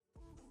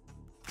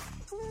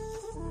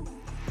Hi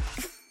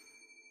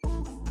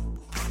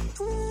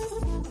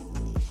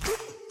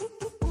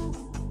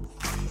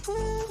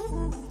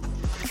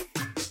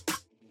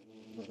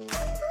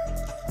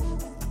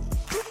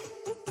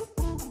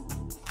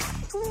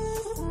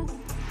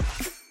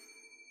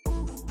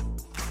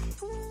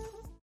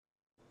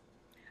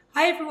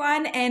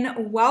everyone,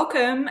 and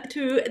welcome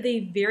to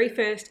the very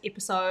first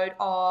episode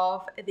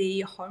of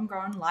the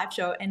Homegrown live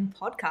show and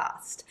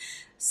podcast.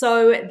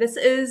 So this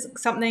is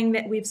something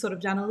that we've sort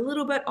of done a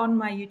little bit on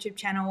my YouTube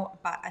channel,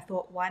 but I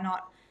thought why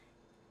not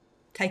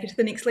take it to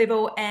the next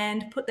level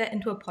and put that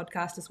into a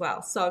podcast as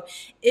well. So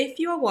if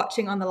you are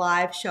watching on the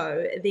live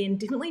show, then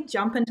definitely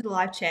jump into the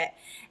live chat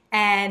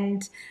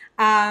and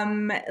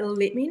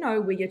let me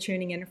know where you're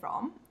tuning in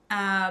from.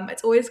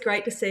 It's always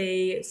great to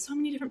see so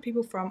many different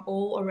people from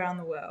all around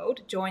the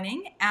world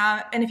joining.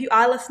 And if you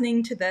are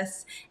listening to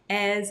this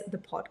as the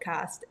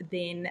podcast,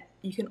 then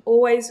you can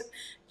always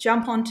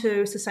jump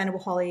onto Sustainable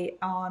Holly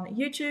on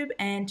YouTube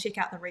and check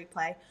out the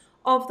replay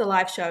of the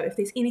live show. If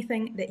there's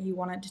anything that you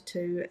wanted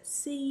to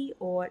see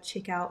or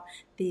check out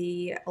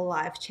the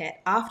live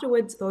chat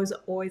afterwards, those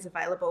are always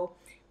available.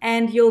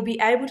 And you'll be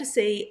able to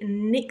see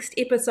next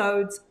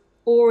episodes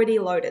already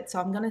loaded.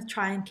 So I'm going to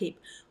try and keep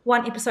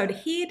one episode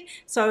ahead.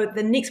 So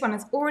the next one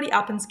is already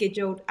up and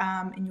scheduled,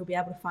 and you'll be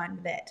able to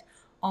find that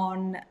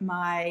on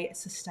my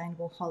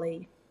Sustainable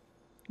Holly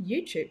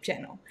YouTube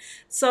channel.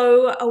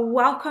 So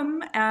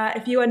welcome.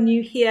 If you are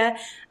new here,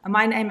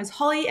 my name is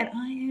Holly and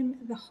I am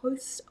the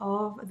host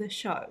of the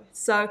show.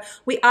 So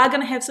we are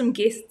going to have some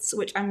guests,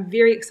 which I'm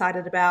very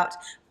excited about.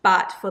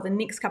 But for the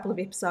next couple of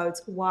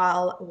episodes,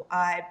 while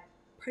I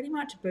pretty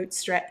much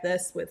bootstrap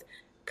this with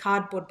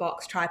cardboard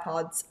box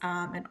tripods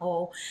and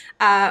all,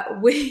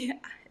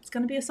 it's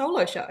going to be a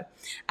solo show.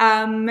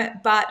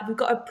 But we've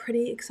got a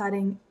pretty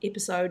exciting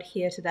episode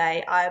here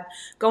today. I'm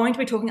going to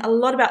be talking a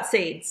lot about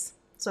seeds.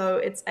 So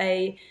it's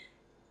a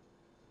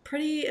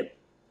pretty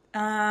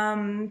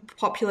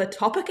popular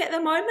topic at the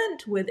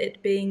moment, with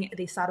it being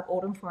the start of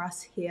autumn for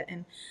us here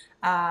in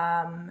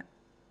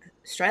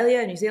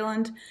Australia, New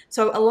Zealand.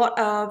 So a lot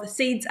of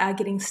seeds are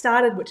getting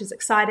started, which is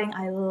exciting.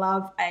 I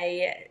love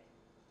a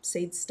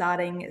seed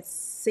starting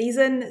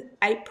season.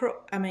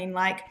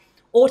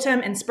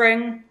 Autumn and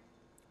spring.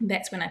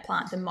 That's when I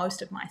plant the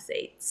most of my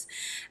seeds.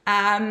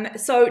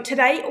 So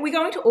today we're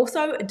going to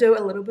also do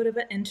a little bit of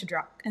an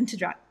introduction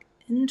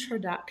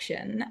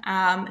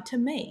to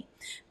me,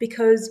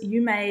 because you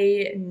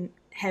may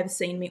have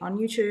seen me on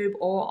YouTube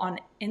or on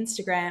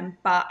Instagram,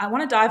 but I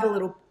want to dive a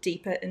little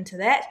deeper into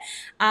that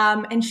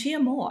and share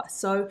more.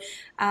 So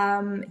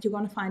you're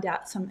going to find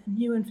out some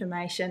new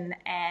information,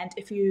 and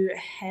if you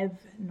have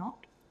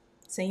not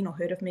seen or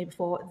heard of me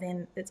before,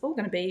 then it's all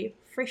going to be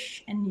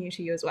fresh and new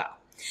to you as well.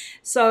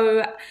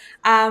 So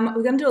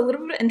we're going to do a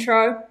little bit of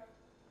intro.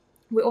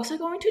 We're also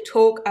going to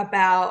talk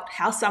about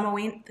how summer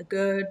went, the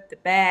good, the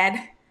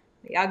bad,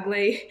 the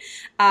ugly,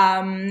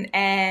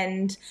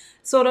 and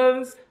sort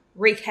of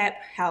recap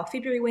how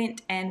February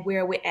went and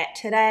where we're at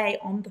today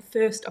on the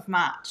 1st of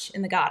March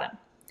in the garden.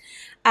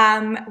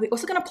 We're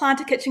also going to plant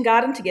a kitchen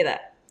garden together.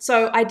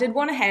 So I did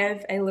want to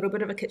have a little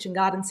bit of a kitchen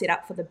garden set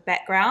up for the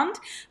background,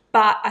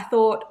 but I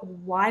thought,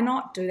 why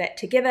not do that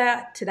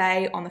together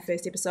today on the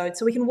first episode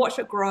so we can watch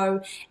it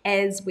grow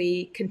as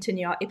we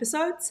continue our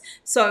episodes.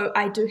 So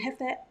I do have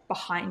that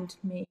behind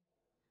me.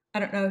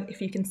 I don't know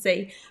if you can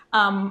see,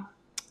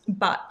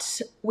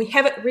 but we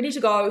have it ready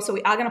to go. So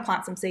we are going to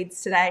plant some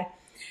seeds today.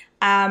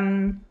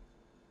 And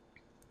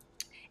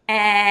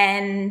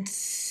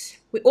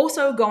we're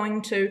also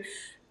going to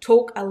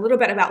talk a little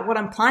bit about what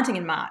I'm planting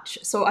in March.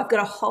 So I've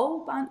got a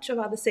whole bunch of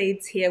other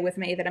seeds here with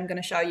me that I'm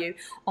going to show you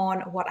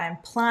on what I'm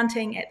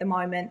planting at the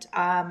moment,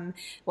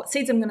 what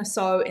seeds I'm going to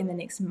sow in the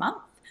next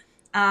month.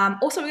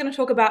 Also, we're going to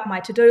talk about my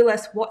to-do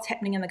list, what's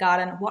happening in the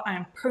garden, what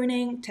I'm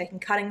pruning, taking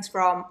cuttings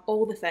from,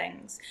 all the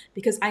things,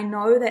 because I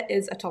know that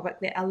is a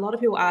topic that a lot of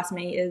people ask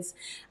me is,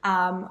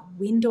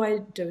 when do I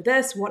do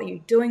this? What are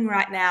you doing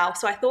right now?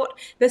 So I thought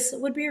this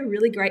would be a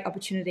really great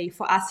opportunity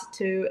for us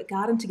to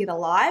garden together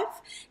live.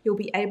 You'll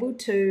be able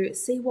to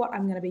see what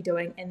I'm going to be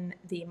doing in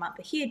the month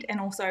ahead, and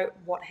also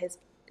what has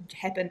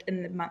happened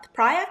in the month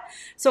prior.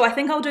 So I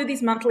think I'll do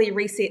these monthly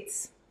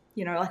resets,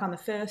 like on the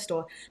first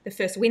or the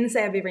first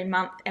Wednesday of every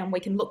month, and we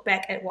can look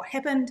back at what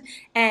happened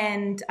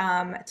and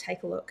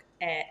take a look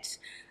at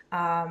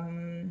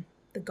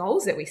the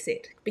goals that we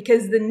set.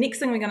 Because the next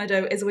thing we're going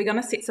to do is we're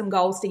going to set some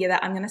goals together.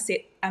 I'm going to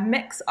set a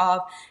mix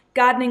of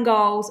gardening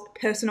goals,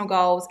 personal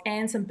goals,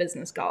 and some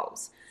business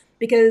goals.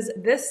 Because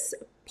this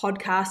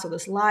podcast or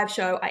this live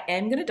show, I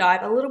am going to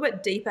dive a little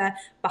bit deeper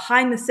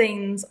behind the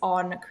scenes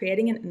on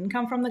creating an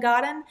income from the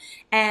garden.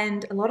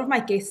 And a lot of my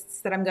guests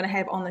that I'm going to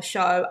have on the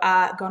show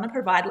are going to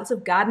provide lots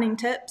of gardening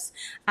tips,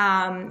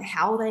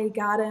 how they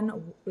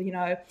garden.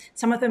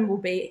 Some of them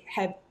will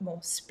have more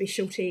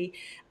specialty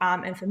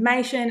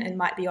information, and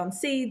might be on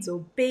seeds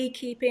or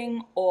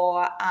beekeeping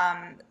or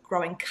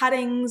growing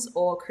cuttings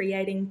or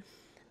creating,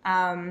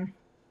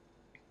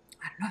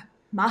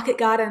 market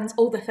gardens,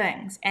 all the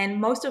things. And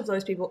most of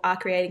those people are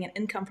creating an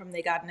income from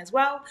their garden as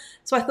well.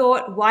 So I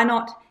thought, why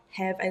not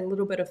have a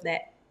little bit of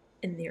that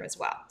in there as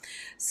well.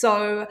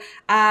 So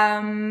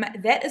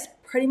that is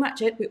pretty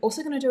much it. We're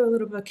also going to do a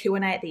little bit of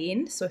Q&A at the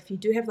end. So if you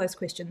do have those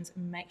questions,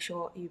 make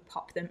sure you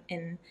pop them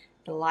in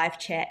the live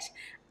chat,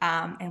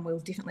 and we'll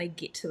definitely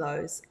get to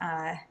those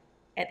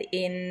at the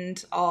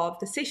end of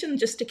the session,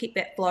 just to keep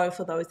that flow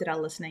for those that are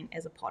listening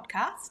as a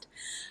podcast.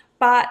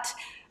 But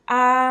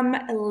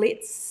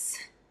let's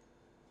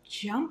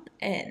jump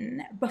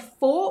in.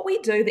 Before we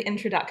do the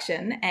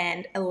introduction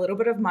and a little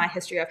bit of my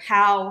history of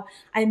how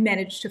I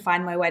managed to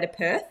find my way to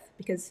Perth,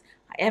 because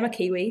I am a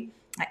Kiwi,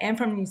 I am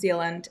from New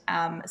Zealand,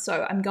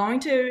 so I'm going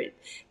to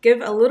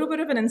give a little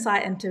bit of an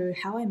insight into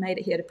how I made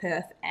it here to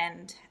Perth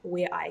and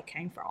where I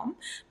came from.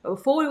 But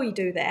before we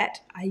do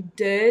that, I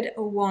did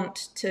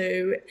want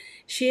to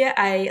share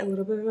a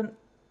little bit of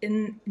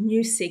a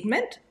new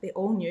segment. They're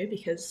all new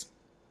because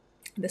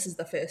this is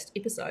the first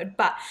episode,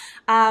 but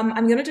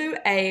I'm going to do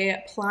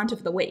a plant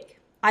of the week.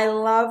 I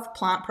love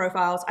plant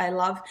profiles. I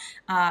love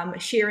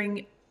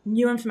sharing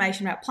new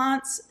information about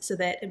plants, so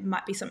that it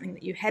might be something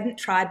that you hadn't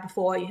tried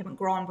before, you haven't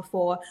grown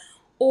before,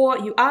 or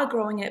you are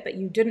growing it but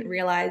you didn't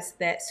realize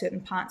that certain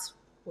plants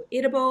were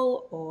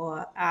edible,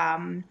 or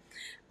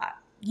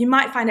you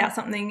might find out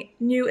something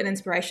new and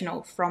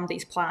inspirational from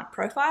these plant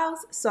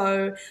profiles.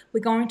 So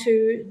we're going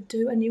to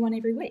do a new one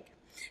every week.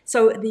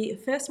 So the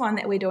first one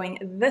that we're doing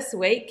this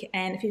week,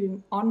 and if you're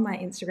on my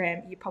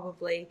Instagram, you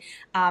probably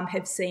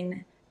have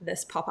seen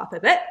this pop up a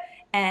bit,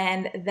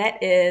 and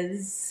that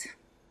is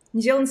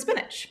New Zealand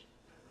spinach,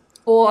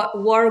 or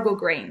warrigal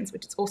greens,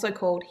 which it's also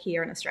called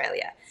here in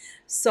Australia.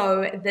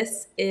 So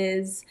this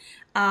is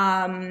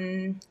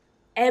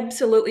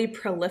absolutely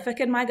prolific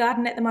in my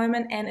garden at the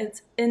moment, and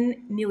it's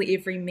in nearly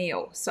every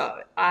meal. So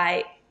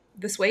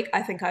this week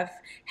I think I've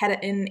had it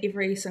in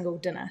every single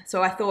dinner.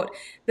 So I thought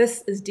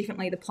this is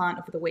definitely the plant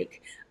of the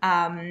week,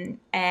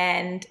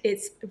 and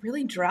it's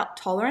really drought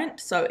tolerant,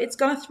 so it's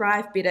going to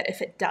thrive better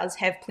if it does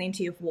have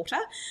plenty of water,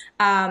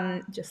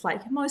 just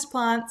like most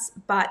plants.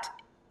 But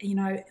you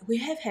know, we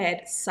have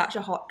had such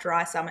a hot,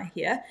 dry summer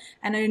here,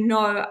 and I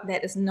know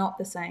that is not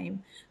the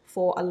same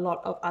for a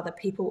lot of other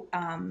people,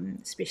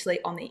 especially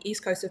on the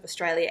east coast of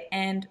Australia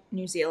and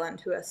New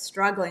Zealand, who are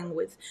struggling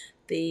with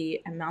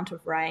the amount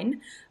of rain.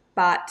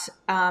 But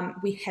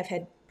we have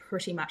had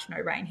pretty much no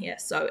rain here,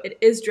 so it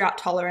is drought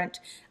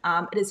tolerant,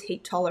 it is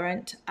heat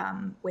tolerant.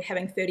 We're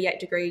having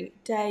 38-degree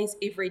days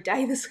every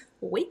day this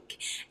week,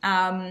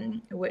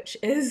 which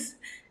is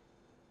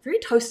very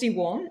toasty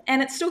warm,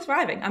 and it's still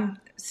thriving.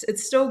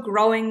 It's still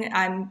growing.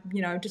 I'm,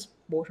 just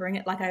watering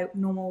it like I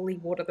normally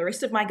water the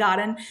rest of my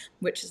garden,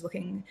 which is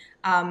looking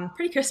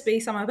pretty crispy,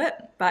 some of it,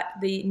 but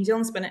the New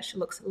Zealand spinach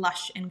looks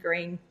lush and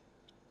green.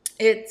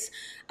 It's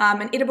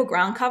an edible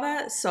ground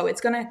cover, so it's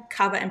going to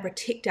cover and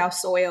protect our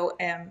soil,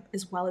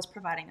 as well as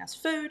providing us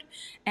food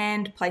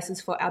and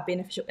places for our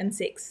beneficial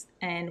insects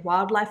and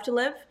wildlife to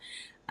live.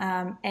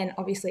 And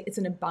obviously it's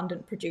an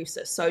abundant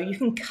producer, so you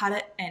can cut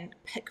it and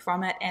pick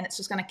from it, and it's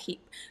just going to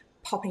keep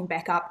popping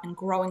back up and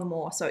growing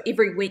more. So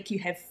every week you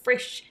have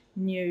fresh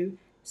new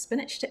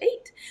spinach to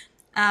eat,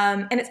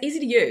 and it's easy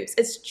to use.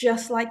 It's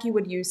just like you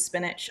would use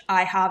spinach.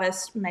 I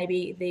harvest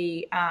maybe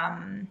the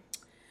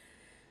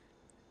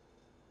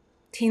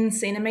 10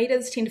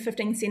 to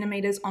 15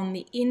 centimeters on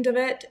the end of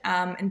it,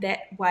 and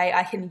that way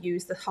I can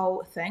use the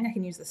whole thing. I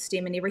can use the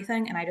stem and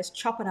everything, and I just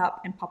chop it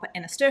up and pop it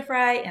in a stir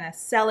fry, in a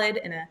salad,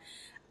 in a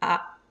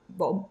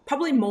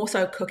probably more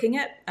so cooking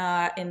it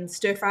in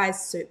stir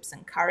fries, soups,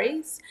 and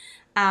curries.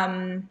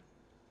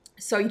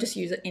 So you just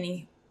use it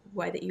any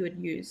way that you would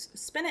use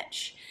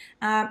spinach,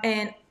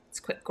 and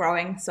it's quick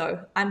growing.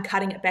 So I'm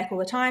cutting it back all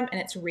the time,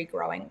 and it's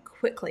regrowing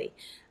quickly.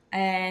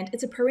 And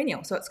it's a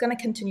perennial, so it's going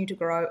to continue to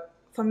grow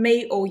for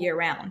me all year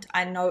round.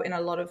 I know in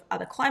a lot of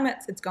other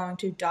climates it's going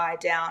to die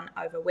down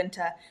over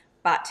winter,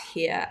 but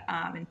here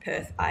in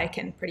Perth I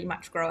can pretty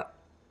much grow it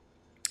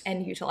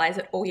and utilize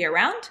it all year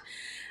round.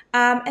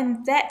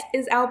 And that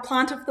is our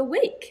plant of the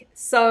week.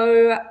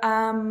 So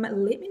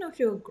let me know if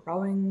you're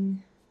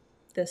growing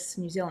this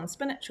New Zealand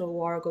spinach or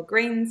warrigal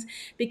greens.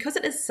 Because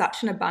it is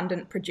such an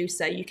abundant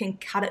producer, you can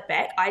cut it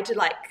back. I did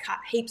cut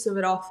heaps of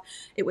it off.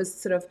 It was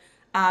sort of,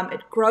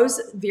 it grows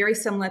very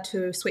similar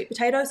to sweet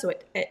potato, so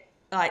it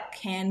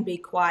can be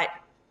quite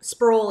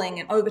sprawling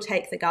and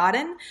overtake the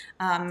garden.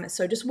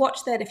 So just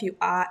watch that. If you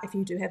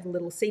do have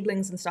little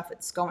seedlings and stuff,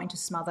 it's going to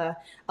smother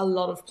a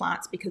lot of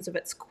plants because of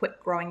its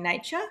quick growing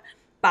nature.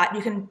 But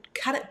you can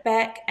cut it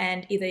back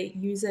and either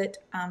use it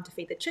to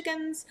feed the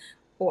chickens,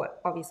 or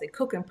obviously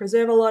cook and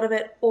preserve a lot of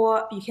it,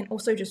 or you can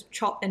also just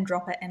chop and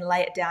drop it and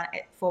lay it down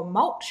for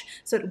mulch.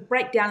 So it will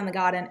break down in the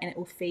garden and it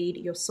will feed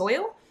your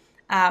soil.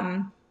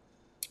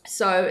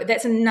 So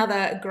that's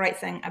another great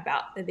thing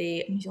about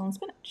the New Zealand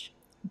spinach.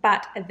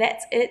 But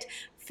that's it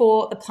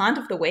for the plant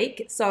of the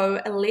week. So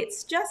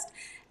let's just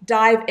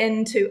dive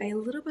into a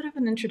little bit of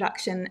an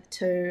introduction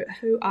to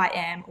who I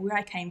am, where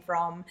I came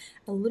from,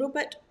 a little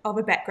bit of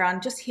a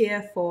background just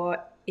here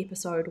for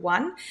episode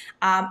 1.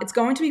 It's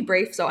going to be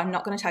brief, so I'm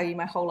not going to tell you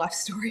my whole life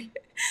story.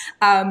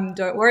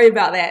 Don't worry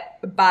about that.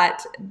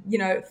 But,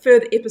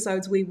 further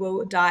episodes we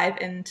will dive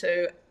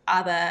into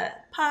other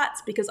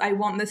parts because I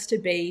want this to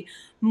be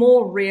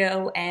more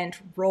real and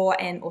raw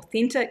and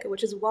authentic,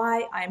 which is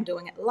why I'm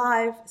doing it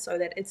live so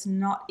that it's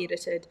not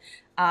edited.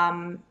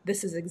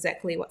 This is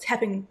exactly what's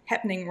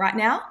happening right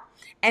now.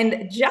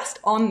 And just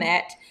on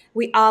that,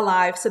 we are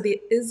live, so there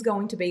is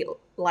going to be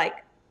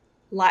like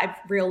live,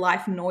 real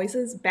life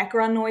noises,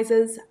 background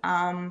noises.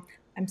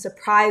 I'm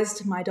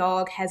surprised my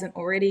dog hasn't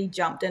already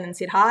jumped in and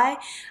said hi.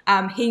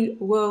 He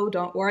will,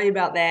 don't worry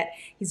about that.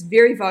 He's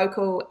very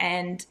vocal,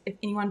 and if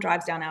anyone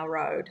drives down our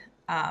road,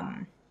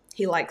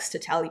 he likes to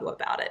tell you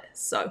about it.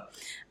 So,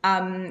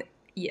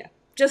 yeah,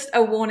 just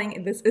a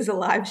warning, this is a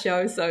live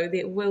show, so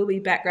there will be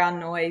background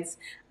noise.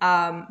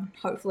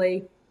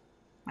 Hopefully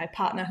my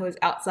partner who is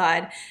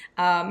outside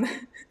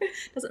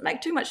doesn't make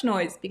too much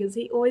noise because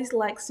he always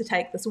likes to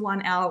take this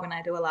 1 hour when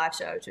I do a live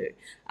show to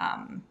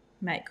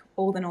make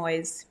all the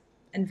noise,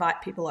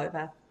 invite people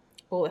over,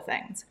 all the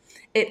things.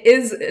 It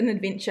is an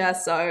adventure,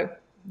 so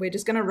we're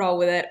just going to roll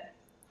with it.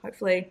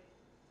 Hopefully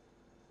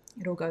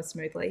it all goes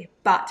smoothly.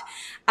 But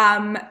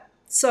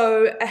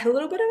so a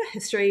little bit of a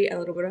history, a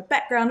little bit of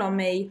background on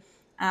me.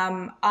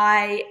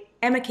 I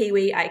am a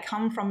Kiwi. I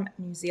come from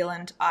New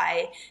Zealand.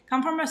 I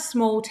come from a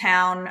small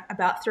town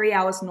about 3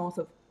 hours north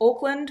of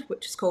Auckland,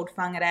 which is called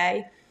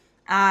Whangarei.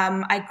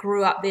 I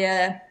grew up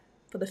there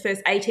for the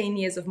first 18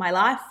 years of my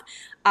life.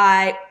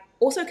 I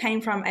also came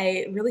from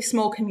a really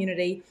small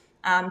community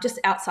just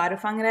outside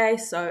of Whangarei,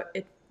 so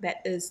that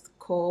is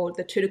called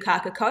the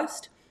Tutukaka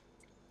Coast.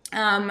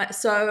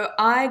 So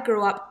I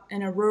grew up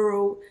in a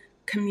rural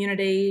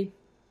community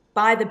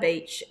by the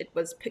beach. It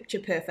was picture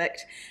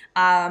perfect.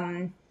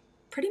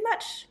 Pretty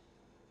much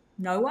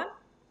no one,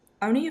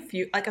 only a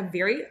few, like a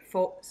very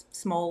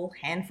small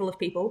handful of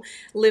people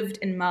lived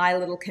in my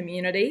little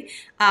community.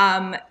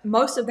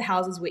 Most of the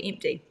houses were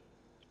empty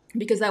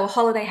because they were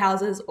holiday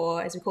houses,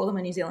 or as we call them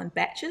in New Zealand,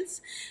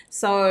 batches.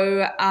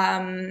 So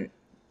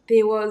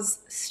there was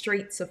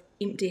streets of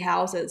empty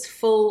houses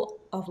full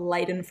of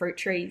laden fruit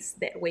trees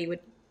that we would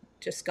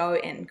just go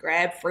and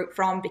grab fruit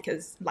from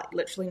because like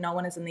literally no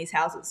one is in these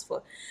houses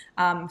for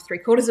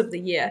 3/4 of the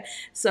year.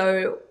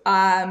 So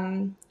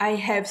I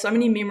have so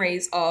many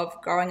memories of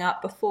growing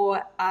up.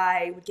 Before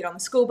I would get on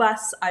the school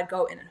bus, I'd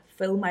go in and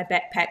fill my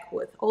backpack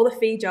with all the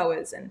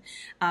feijoas and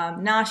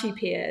nashi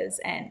pears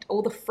and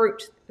all the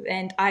fruit.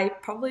 And I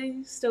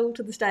probably still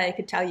to this day I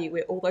could tell you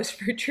where all those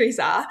fruit trees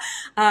are.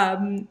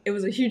 It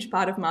was a huge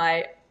part of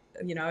my,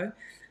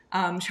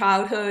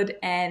 childhood.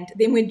 And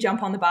then we'd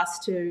jump on the bus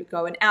to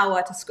go an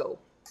hour to school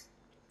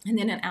and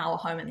then an hour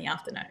home in the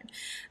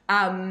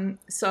afternoon.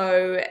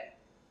 So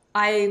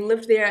I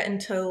lived there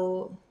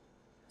until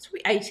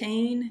probably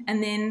 18.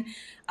 And then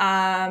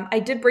I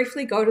did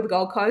briefly go to the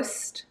Gold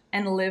Coast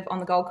and live on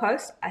the Gold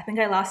Coast. I think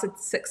I lasted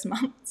 6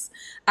 months.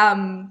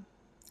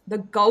 The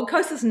Gold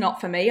Coast is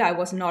not for me. I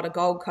was not a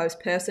Gold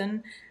Coast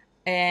person.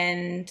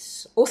 And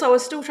also I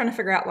was still trying to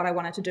figure out what I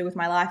wanted to do with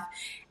my life.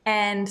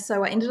 And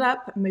so I ended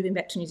up moving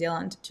back to New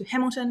Zealand, to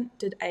Hamilton,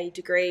 did a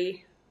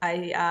degree.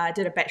 I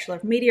did a Bachelor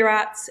of Media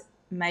Arts,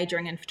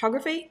 majoring in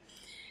photography.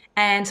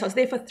 And so I was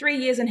there for 3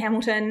 years in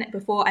Hamilton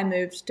before I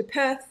moved to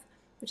Perth,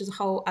 which is a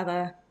whole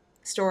other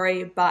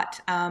story.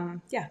 But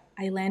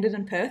I landed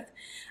in Perth.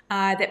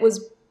 That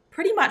was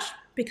pretty much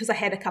because I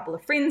had a couple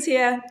of friends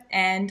here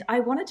and I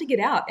wanted to get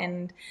out.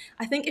 And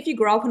I think if you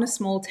grow up in a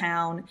small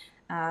town,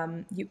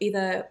 you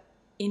either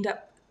end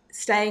up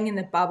staying in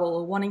the bubble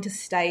or wanting to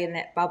stay in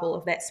that bubble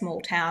of that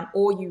small town,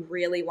 or you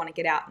really want to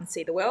get out and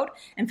see the world.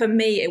 And for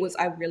me,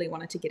 I really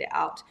wanted to get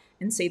out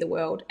and see the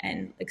world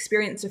and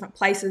experience different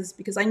places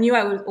because I knew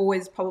I was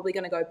always probably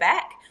going to go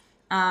back,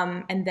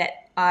 and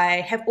that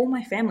I have all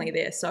my family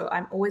there. So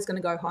I'm always going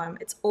to go home.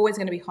 It's always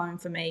going to be home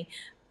for me.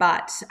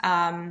 But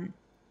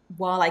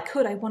while I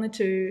could, I wanted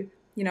to,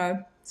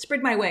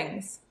 spread my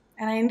wings.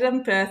 And I ended up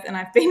in Perth, and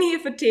I've been here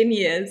for 10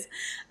 years.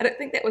 I don't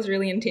think that was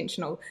really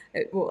intentional.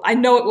 I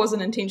know it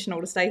wasn't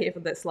intentional to stay here for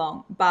this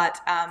long,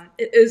 but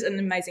it is an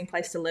amazing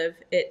place to live.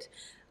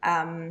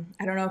 I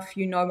don't know if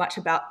you know much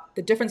about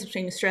the difference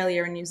between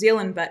Australia and New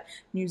Zealand, but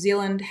New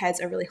Zealand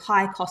has a really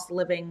high cost of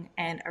living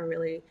and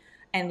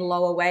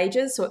lower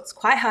wages, so it's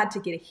quite hard to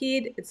get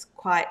ahead. It's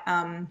quite,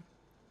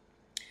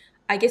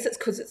 I guess it's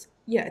because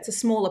it's a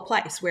smaller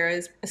place,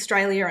 whereas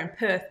Australia and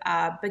Perth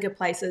are bigger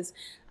places.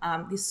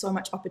 There's so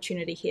much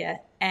opportunity here,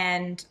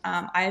 and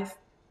I've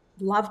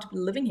loved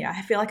living here.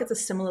 I feel like it's a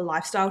similar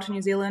lifestyle to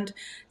New Zealand.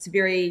 It's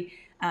very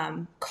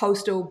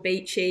coastal,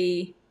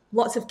 beachy,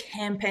 lots of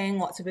camping,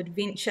 lots of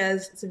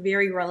adventures. It's a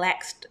very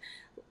relaxed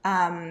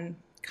kind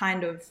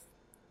of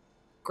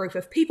group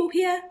of people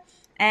here.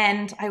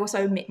 And I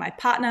also met my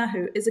partner,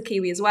 who is a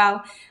Kiwi as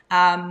well.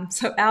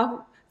 So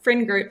our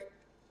friend group,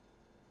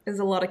 there's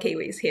a lot of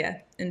Kiwis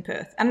here in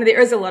Perth. And there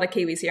is a lot of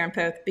Kiwis here in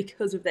Perth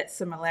because of that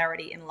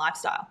similarity in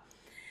lifestyle.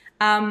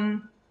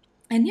 And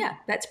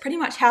that's pretty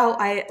much how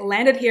I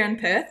landed here in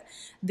Perth.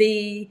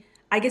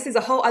 I guess there's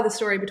a whole other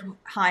story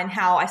behind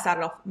how I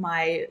started off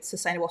my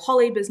sustainable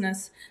holly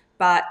business,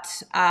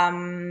 but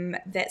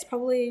that's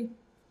probably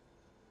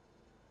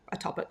a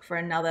topic for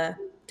another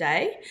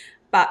day.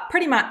 But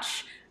pretty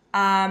much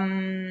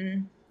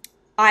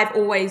I've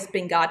always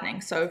been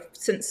gardening. So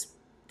since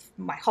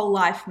my whole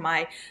life,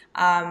 my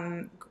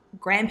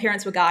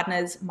grandparents were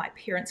gardeners, my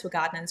parents were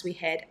gardeners. We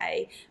had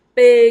a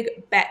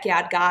big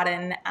backyard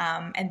garden,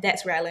 and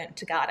that's where I learned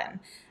to garden.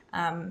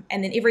 And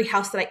then every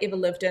house that I ever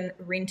lived in,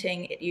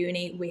 renting at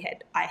uni,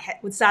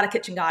 would start a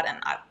kitchen garden.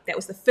 That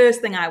was the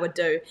first thing I would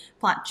do: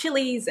 plant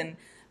chilies and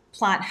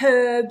plant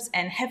herbs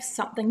and have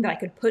something that I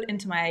could put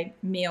into my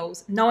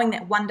meals, knowing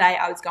that one day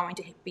I was going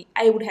to be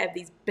able to have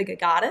these bigger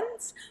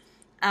gardens.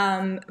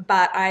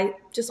 But I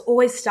just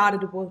always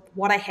started with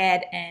what I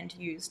had and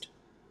used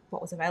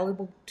what was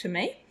available to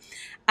me.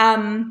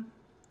 And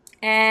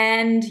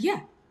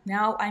yeah,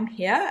 now I'm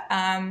here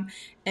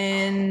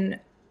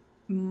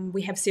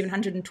we have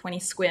 720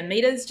 square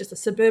meters, just a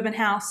suburban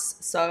house.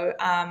 So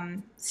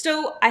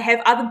still, I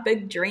have other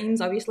big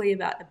dreams, obviously,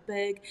 about a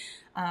big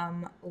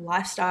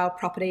lifestyle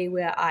property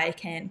where I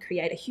can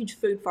create a huge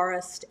food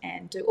forest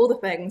and do all the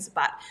things.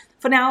 But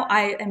for now,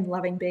 I am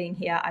loving being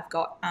here. I've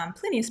got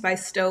plenty of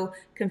space still,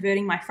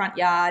 converting my front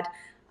yard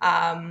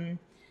and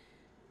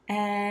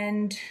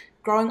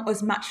growing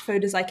as much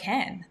food as I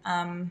can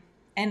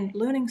and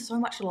learning so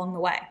much along the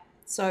way.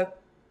 So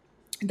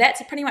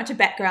that's pretty much a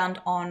background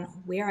on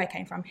where I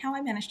came from, how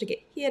I managed to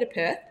get here to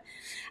Perth.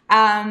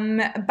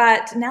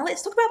 But now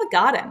let's talk about the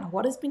garden.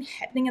 What has been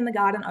happening in the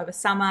garden over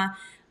summer?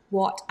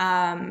 What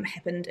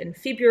happened in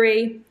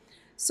February?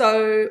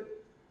 So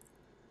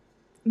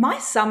my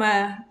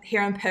summer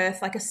here in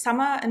Perth, like a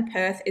summer in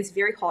Perth is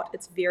very hot.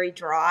 It's very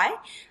dry.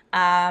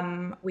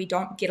 We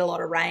don't get a lot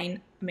of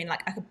rain. I mean,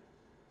 like I could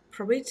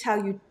probably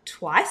tell you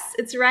twice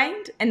it's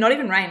rained, and not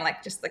even rain,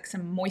 like just like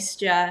some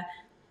moisture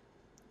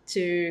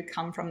to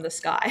come from the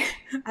sky.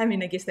 I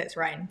mean, I guess that's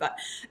rain, but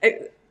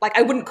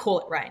I wouldn't call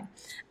it rain.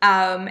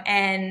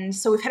 And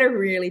so we've had a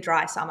really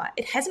dry summer.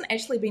 It hasn't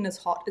actually been as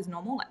hot as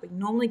normal. Like we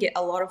normally get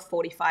a lot of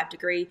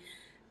 45-degree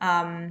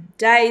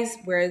days,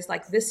 whereas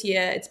like this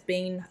year it's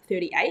been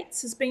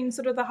 38s has been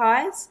sort of the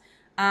highs.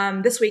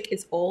 This week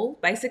is all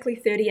basically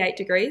 38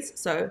 degrees,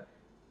 so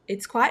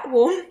it's quite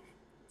warm.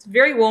 It's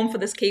very warm for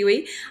this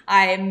Kiwi.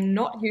 I'm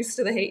not used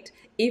to the heat.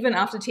 Even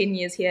after 10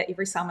 years here,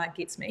 every summer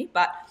gets me,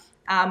 but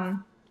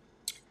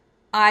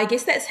I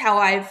guess that's how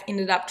I've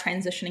ended up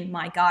transitioning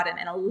my garden,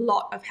 and a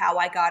lot of how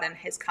I garden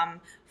has come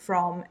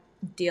from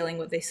dealing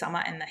with the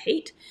summer and the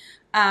heat.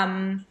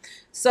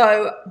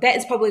 So that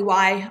is probably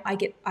why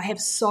I have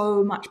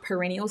so much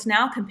perennials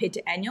now compared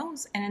to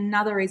annuals. And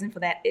another reason for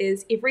that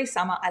is every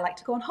summer I like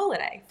to go on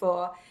holiday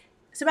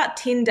it's about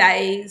 10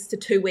 days to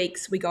 2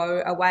 weeks. We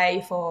go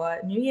away for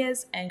New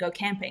Year's and go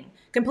camping,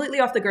 completely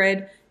off the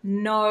grid,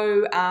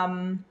 no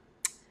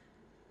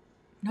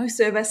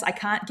service. I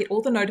can't get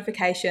all the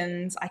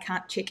notifications. I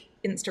can't check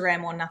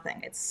Instagram or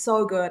nothing. It's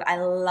so good. I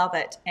love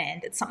it.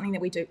 And it's something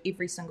that we do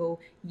every single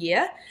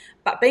year.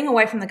 But being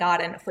away from the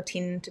garden for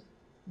 10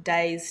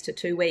 days to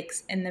 2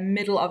 weeks in the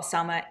middle of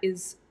summer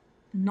is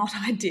not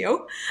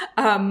ideal,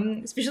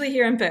 especially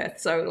here in Perth.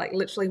 So like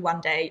literally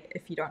one day,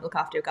 if you don't look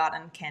after your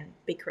garden, can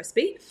be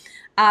crispy.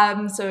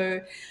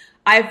 So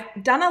I've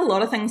done a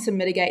lot of things to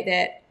mitigate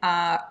that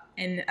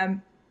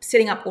and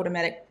setting up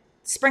automatic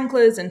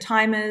sprinklers and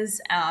timers,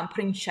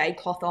 putting shade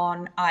cloth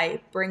on. I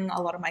bring a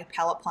lot of my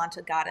pallet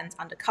planted gardens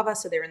undercover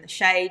so they're in the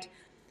shade.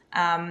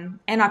 And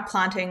I'm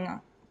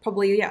planting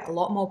probably a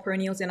lot more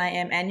perennials than I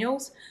am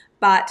annuals.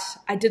 But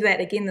I did that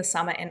again this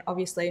summer, and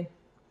obviously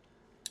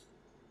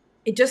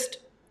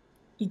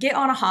you get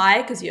on a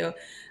high because your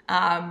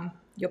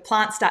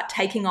plants start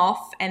taking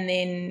off, and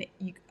then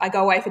I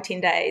go away for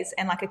 10 days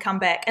and like I come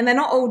back and they're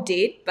not all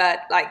dead,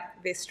 but like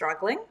they're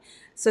struggling.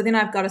 So then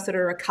I've got to sort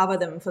of recover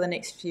them for the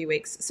next few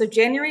weeks. So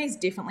January is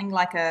definitely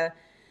like a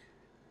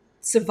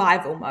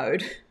survival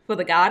mode for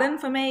the garden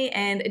for me,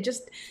 and it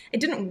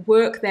didn't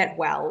work that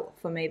well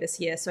for me this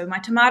year. So my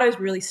tomatoes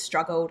really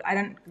struggled. I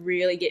don't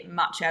really get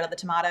much out of the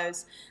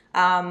tomatoes.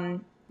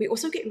 We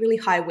also get really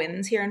high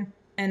winds here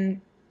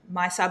in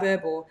my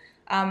suburb, or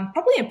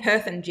probably in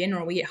Perth in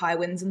general, we get high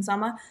winds in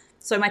summer.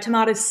 So my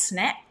tomatoes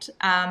snapped,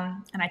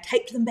 and I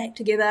taped them back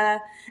together.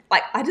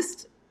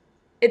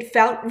 It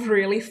felt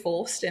really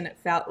forced, and it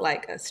felt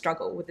like a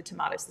struggle with the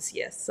tomatoes this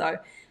year. So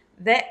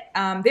that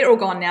they're all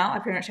gone now. I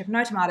pretty much have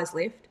no tomatoes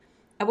left.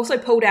 I've also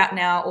pulled out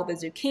now all the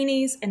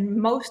zucchinis, and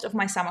most of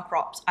my summer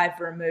crops I've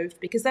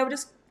removed because they were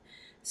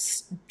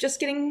just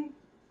getting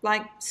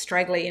like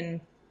straggly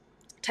and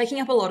taking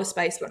up a lot of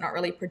space but not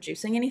really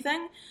producing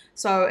anything.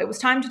 So it was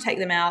time to take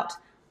them out.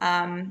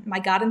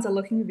 My gardens are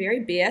looking very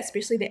bare,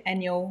 especially the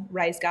annual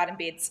raised garden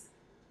beds.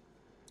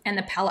 And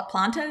the pallet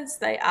planters,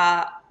 they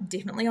are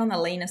definitely on the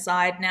leaner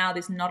side now.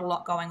 There's not a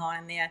lot going on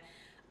in there.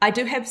 I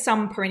do have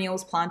some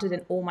perennials planted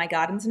in all my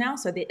gardens now.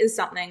 So there's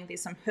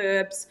some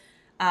herbs,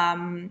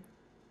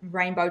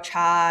 rainbow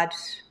chard.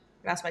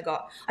 What else have I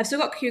got? I've still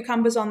got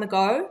cucumbers on the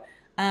go.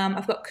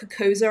 I've got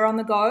cucuzza on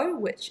the go,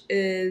 which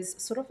is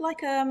sort of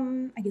like,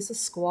 I guess a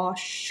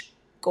squash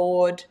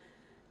gourd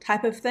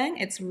type of thing.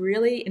 It's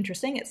really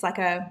interesting. It's like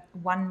a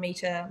 1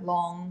 meter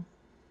long,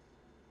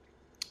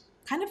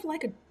 kind of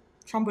like a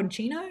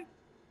tromboncino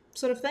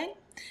sort of thing.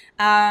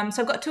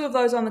 So I've got 2 of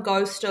those on the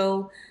go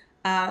still.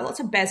 Lots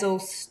of basil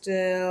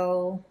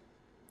still,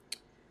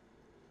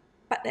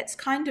 but that's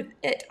kind of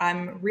it.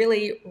 I'm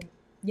really,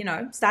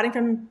 not starting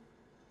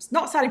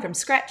from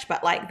scratch,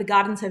 but like the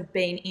gardens have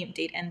been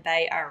emptied and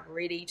they are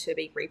ready to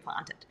be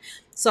replanted.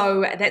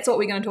 So that's what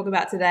we're going to talk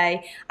about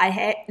today.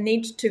 I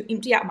need to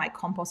empty out my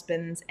compost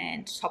bins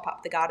and top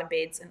up the garden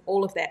beds and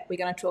all of that. We're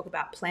going to talk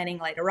about planning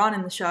later on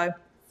in the show,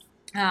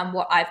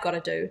 what I've got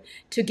to do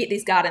to get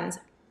these gardens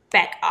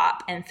back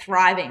up and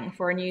thriving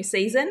for a new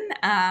season.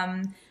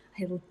 I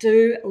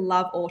do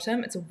love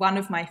autumn. It's one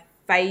of my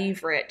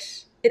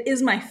favorite. It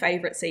is my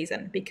favorite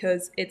season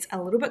because it's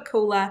a little bit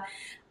cooler.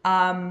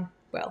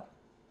 Well,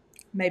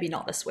 maybe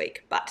not this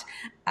week, but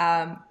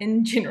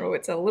in general,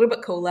 it's a little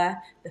bit cooler.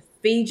 The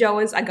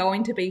feijoas are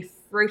going to be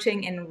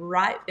fruiting and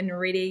ripe and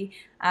ready,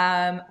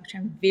 which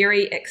I'm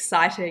very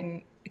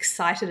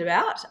excited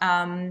about.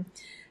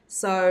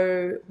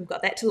 So we've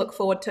got that to look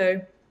forward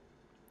to.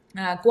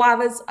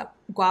 Guavas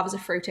are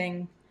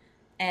fruiting,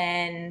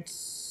 and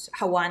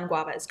Hawaiian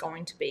guava is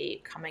going to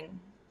be coming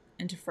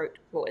into fruit.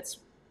 Well, it's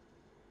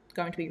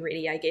going to be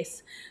ready, I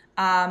guess,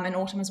 in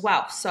autumn as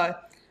well. So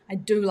I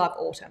do love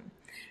autumn.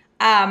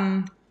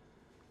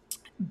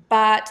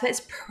 But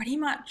that's pretty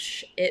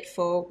much it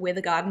for where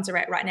the gardens are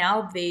at right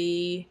now.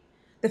 The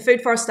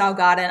Food Forest style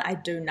garden, I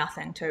do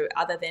nothing to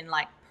other than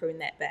like prune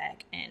that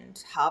back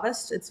and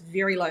harvest. It's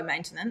very low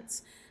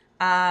maintenance.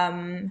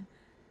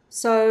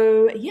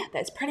 So yeah,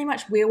 that's pretty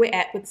much where we're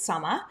at with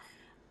summer.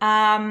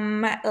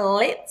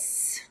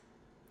 Let's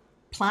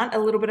plant a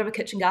little bit of a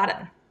kitchen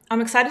garden. I'm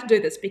excited to do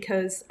this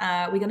because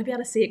we're going to be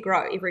able to see it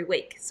grow every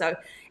week. So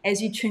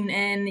as you tune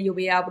in, you'll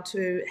be able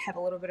to have a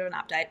little bit of an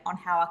update on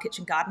how our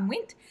kitchen garden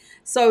went.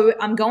 So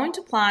I'm going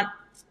to plant,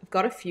 I've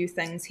got a few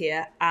things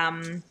here. I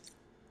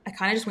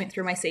kind of just went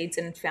through my seeds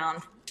and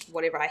found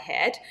whatever I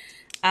had.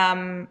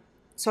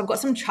 So I've got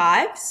some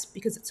chives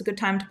because it's a good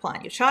time to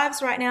plant your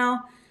chives right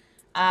now.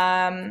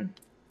 A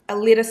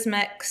lettuce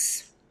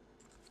mix,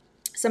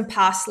 some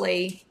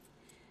parsley,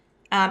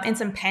 and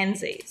some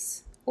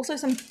pansies. Also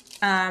some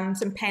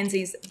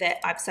pansies that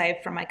I've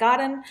saved from my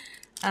garden.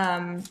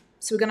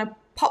 So we're going to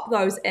pop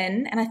those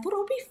in, and I thought it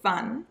would be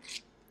fun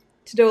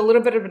to do a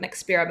little bit of an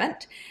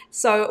experiment.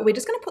 So we're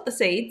just going to put the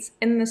seeds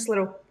in this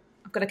little,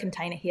 I've got a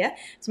container here.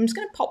 So I'm just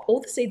going to pop all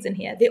the seeds in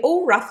here. They're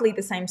all roughly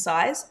the same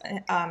size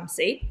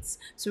seeds.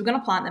 So we're going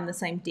to plant them the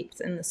same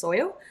depth in the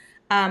soil.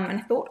 And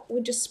I thought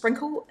we'd just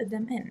sprinkle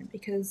them in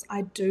because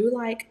I do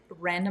like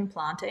random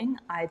planting.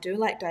 I do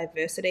like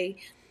diversity.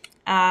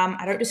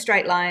 I don't do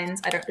straight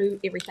lines. I don't do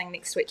everything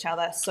next to each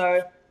other.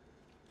 So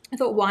I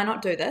thought, why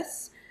not do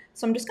this?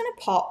 So I'm just going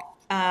to pop,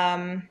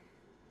 I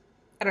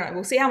don't know,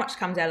 we'll see how much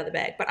comes out of the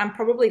bag, but I'm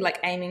probably like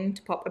aiming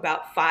to pop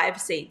about 5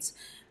 seeds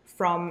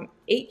from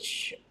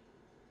each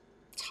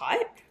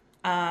type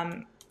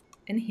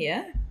in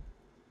here,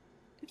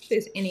 if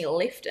there's any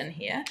left in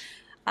here.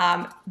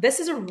 This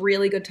is a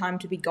really good time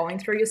to be going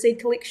through your seed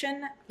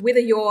collection, whether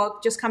you're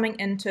just coming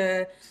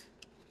into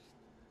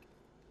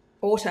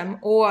autumn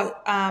or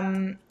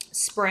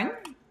spring.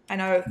 I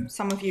know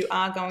some of you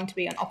are going to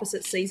be on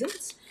opposite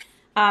seasons.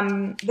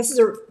 This is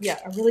a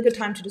really good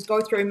time to just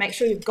go through and make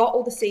sure you've got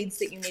all the seeds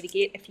that you need to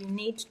get. If you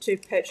need to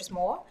purchase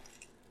more,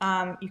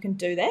 you can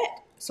do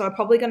that. So I'm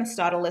probably going to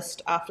start a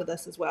list after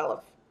this as well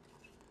of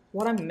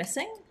what I'm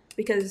missing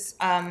because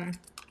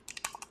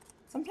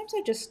sometimes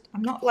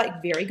I'm not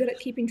like very good at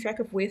keeping track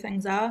of where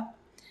things are.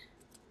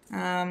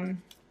 Like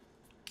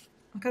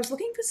I was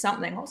looking for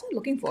something. What was I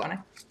looking for? And I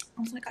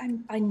was like,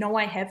 I know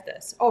I have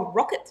this. Oh,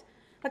 rocket.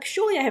 Like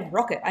surely I have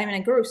rocket. I mean, I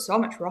grew so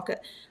much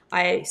rocket.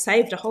 I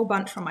saved a whole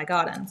bunch from my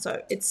garden.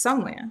 So it's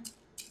somewhere.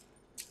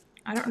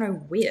 I don't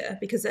know where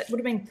because it would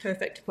have been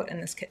perfect to put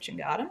in this kitchen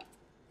garden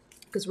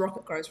because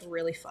rocket grows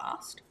really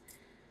fast.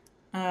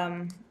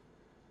 And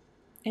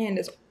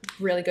it's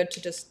really good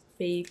to just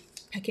be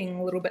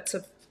picking little bits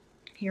of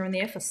here and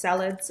there for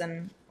salads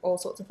and all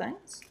sorts of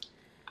things.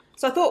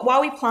 So I thought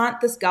while we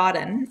plant this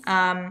garden,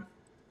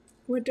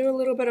 we'll do a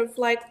little bit of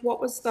like, what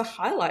was the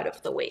highlight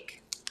of the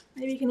week?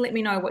 Maybe you can let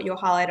me know what your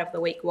highlight of the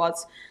week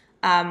was.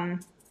 My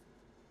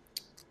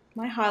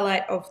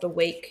highlight of the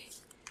week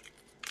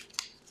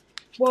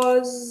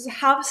was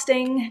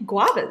harvesting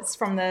guavas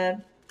from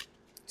the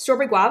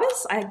strawberry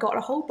guavas. I got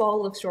a whole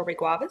bowl of strawberry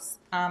guavas.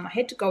 I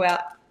had to go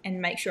out and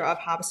make sure I'm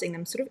harvesting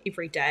them sort of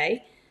every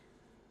day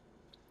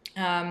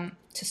to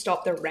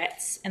stop the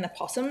rats and the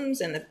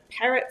possums and the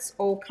parrots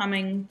all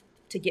coming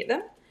to get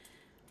them.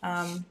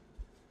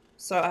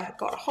 So I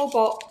got a whole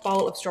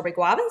bowl of strawberry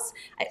guavas.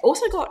 I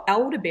also got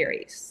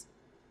elderberries.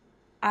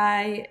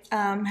 I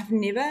have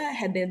never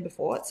had them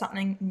before. It's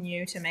something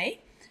new to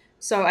me.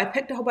 So I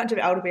picked a whole bunch of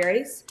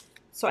elderberries.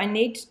 So I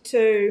need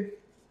to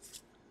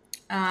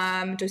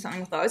do something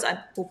with those.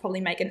 I will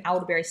probably make an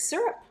elderberry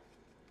syrup.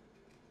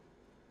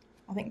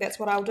 I think that's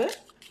what I'll do.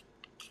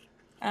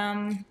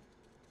 But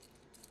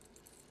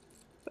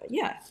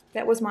yeah,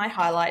 that was my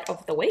highlight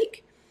of the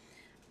week.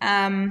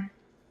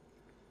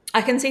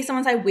 I can see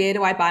someone say, where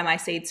do I buy my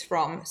seeds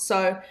from?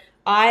 So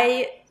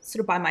I sort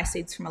of buy my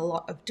seeds from a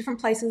lot of different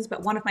places,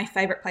 but one of my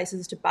favorite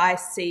places to buy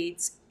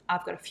seeds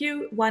I've got a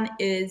few. One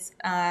is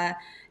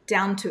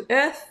Down to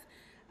Earth,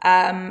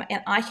 and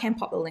I can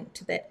pop the link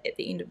to that at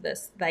the end of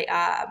this. They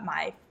are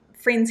my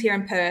friends here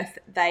in Perth.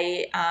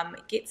 They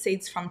get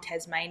seeds from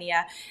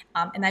Tasmania,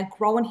 and they're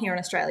grown here in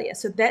Australia.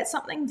 So that's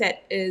something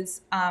that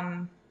is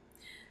kind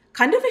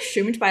of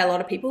assumed by a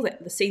lot of people,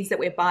 that the seeds that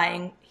we're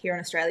buying here in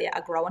Australia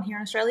are grown here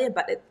in Australia,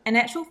 but in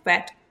actual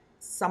fact,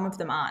 some of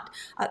them aren't.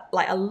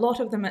 Like a lot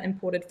of them are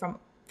imported from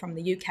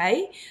the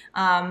UK,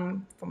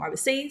 from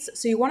overseas.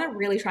 So you want to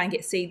really try and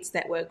get seeds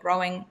that were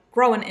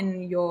grown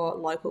in your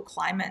local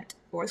climate,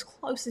 or as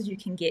close as you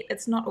can get.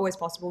 It's not always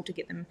possible to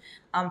get them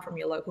from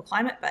your local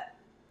climate, but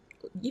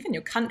even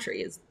your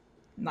country is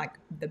like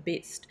the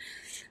best.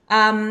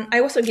 I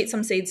also get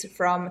some seeds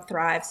from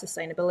Thrive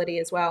Sustainability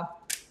as well.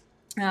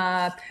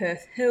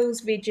 Perth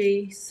Hills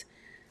veggies,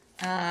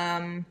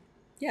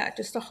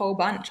 just a whole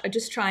bunch. I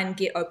just try and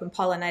get open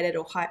pollinated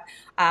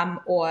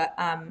or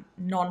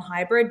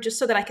non-hybrid, just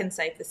so that I can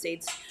save the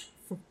seeds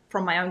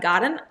from my own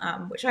garden,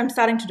 which I'm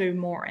starting to do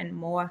more and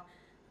more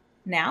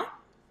now.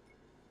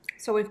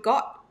 So we've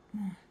got,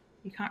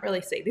 you can't really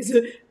see,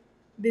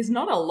 there's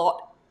not a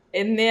lot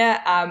in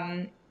there,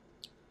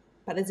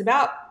 but there's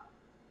about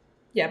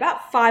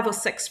 5 or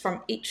 6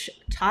 from each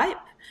type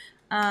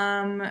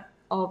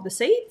of the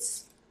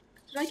seeds.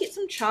 Did I get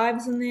some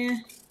chives in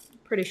there?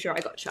 Pretty sure I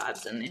got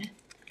chives in there.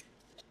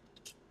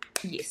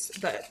 Yes,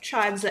 the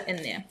chives are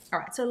in there. All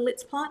right, so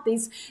let's plant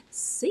these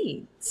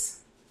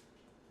seeds.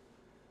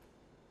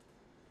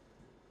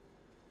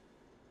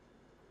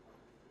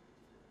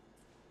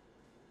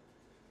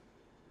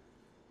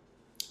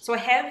 So I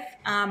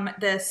have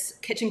this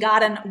kitchen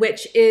garden,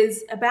 which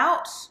is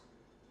about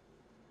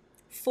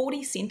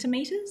 40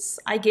 centimeters,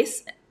 I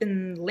guess,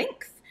 in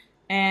length,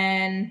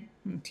 and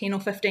 10 or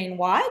 15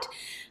 wide.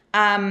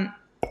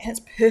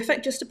 It's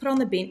perfect just to put on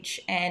the bench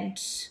and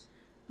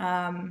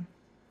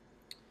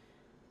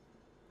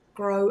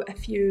grow a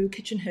few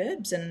kitchen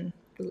herbs and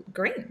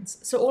greens.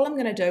 So all I'm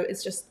going to do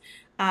is just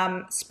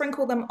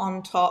sprinkle them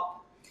on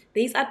top.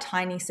 These are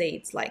tiny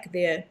seeds, like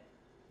they're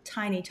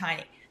tiny.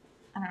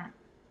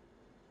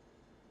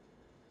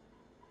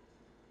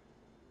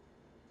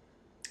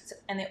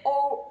 And they're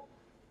all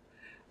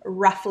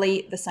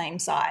roughly the same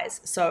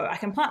size, so I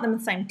can plant them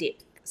the same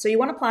depth. So you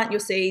want to plant your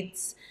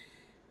seeds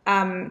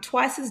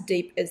twice as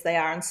deep as they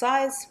are in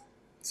size.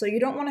 So you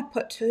don't want to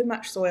put too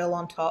much soil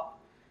on top,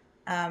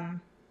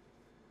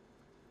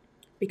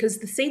 because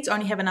the seeds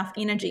only have enough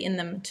energy in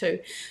them to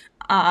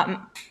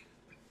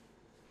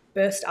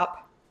burst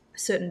up a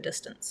certain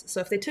distance.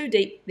 So if they're too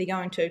deep, they're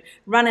going to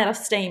run out of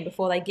steam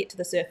before they get to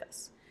the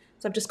surface.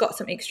 So I've just got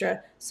some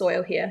extra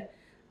soil here,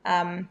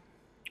 and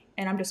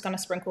I'm just going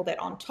to sprinkle that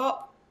on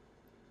top.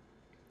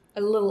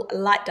 A little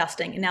light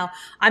dusting. Now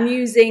I'm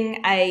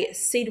using a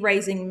seed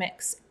raising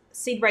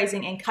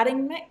and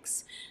cutting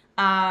mix.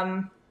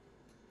 You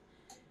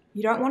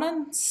don't want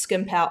to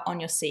skimp out on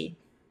your seed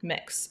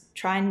mix.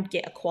 Try and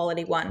get a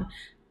quality one.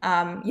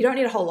 You don't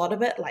need a whole lot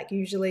of it. Like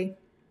usually,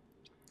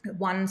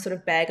 one sort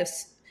of bag of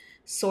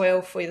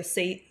soil for the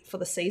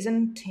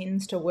season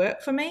tends to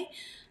work for me.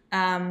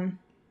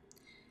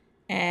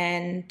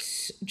 And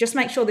just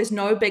make sure there's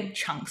no big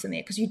chunks in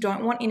there, because you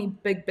don't want any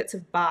big bits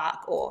of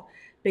bark or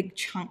big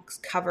chunks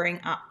covering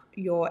up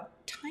your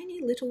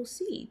tiny little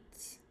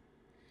seeds.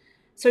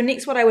 So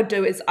next what I would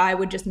do is I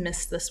would just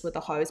mist this with a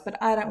hose, but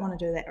I don't want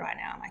to do that right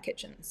now in my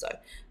kitchen. So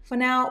for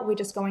now, we're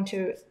just going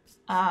to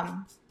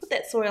put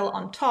that soil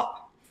on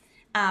top,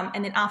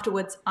 and then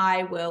afterwards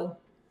I will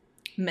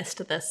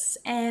mist this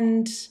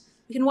and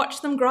we can watch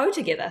them grow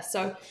together.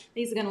 So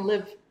these are going to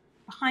live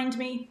behind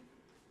me.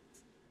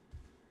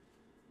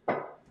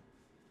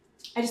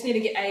 I just need to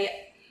get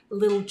a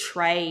little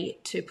tray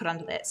to put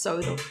under that so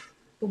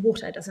the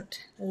water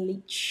doesn't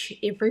leach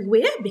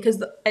everywhere,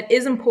 because it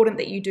is important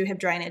that you do have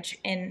drainage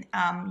in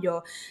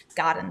your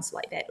gardens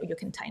like that, or your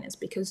containers,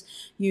 because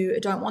you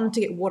don't want them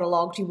to get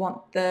waterlogged. You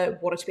want the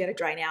water to be able to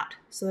drain out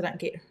so they don't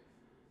get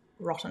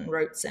rotten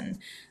roots and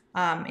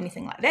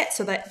anything like that.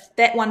 So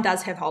that one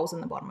does have holes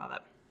in the bottom of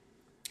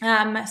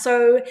it.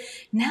 So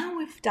now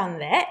we've done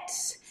that,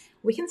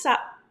 we can start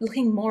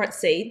looking more at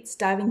seeds,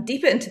 diving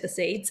deeper into the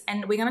seeds,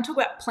 and we're going to talk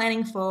about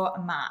planning for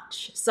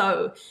March.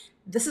 So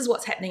this is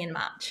what's happening in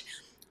March.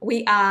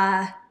 We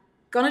are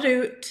going to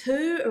do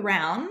 2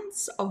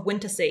 rounds of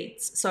winter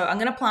seeds. So I'm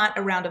going to plant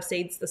a round of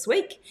seeds this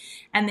week,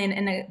 and then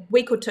in a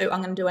week or 2,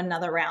 I'm going to do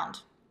another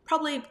round.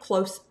 Probably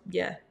closer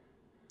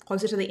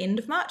to the end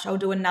of March, I'll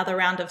do another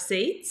round of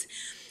seeds.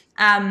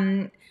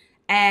 And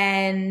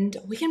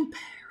we can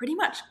pretty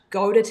much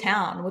go to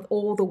town with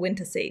all the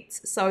winter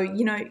seeds. So,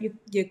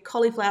 your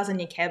cauliflowers and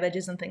your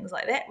cabbages and things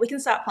like that, we can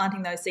start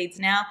planting those seeds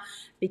now,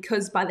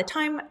 because by the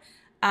time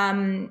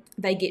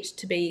they get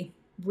to be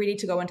ready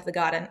to go into the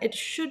garden, it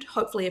should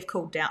hopefully have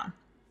cooled down.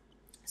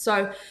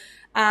 So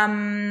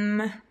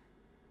that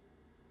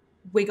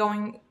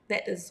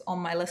is on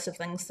my list of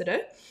things to do.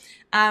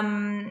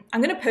 I'm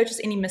going to purchase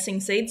any missing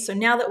seeds. So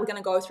now that we're going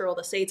to go through all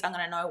the seeds, I'm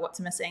going to know what's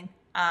missing,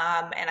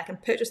 and I can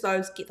purchase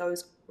those, get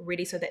those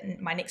ready so that in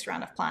my next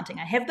round of planting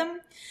I have them.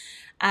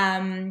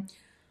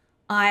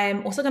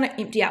 I'm also going to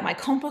empty out my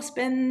compost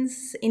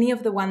bins, any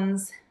of the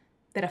ones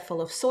that are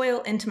full of soil,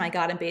 into my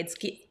garden beds,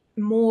 get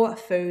more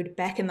food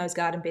back in those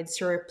garden beds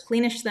to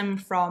replenish them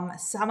from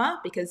summer,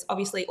 because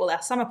obviously all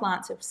our summer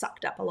plants have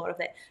sucked up a lot of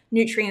that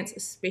nutrients,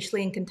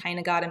 especially in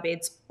container garden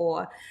beds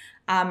or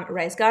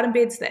raised garden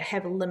beds that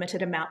have a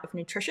limited amount of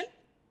nutrition.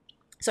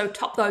 So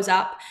top those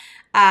up,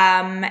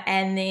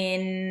 and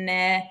then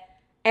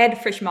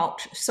add fresh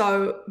mulch.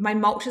 So my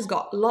mulch has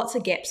got lots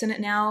of gaps in it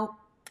now,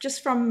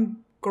 just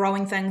from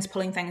growing things,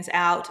 pulling things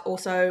out.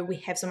 Also, we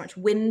have so much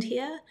wind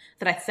here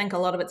that I think a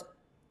lot of it's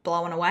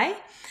blown away.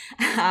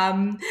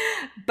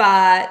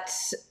 But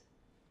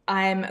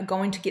I'm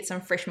going to get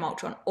some fresh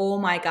mulch on all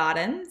my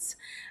gardens.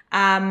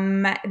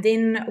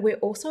 Then we're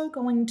also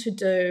going to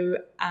do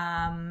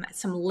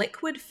some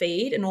liquid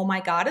feed in all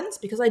my gardens,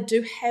 because I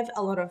do have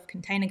a lot of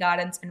container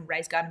gardens and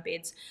raised garden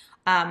beds.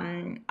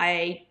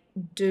 I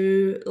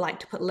do like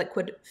to put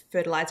liquid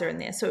fertilizer in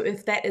there. So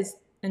if that is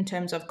in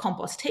terms of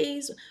compost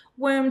teas,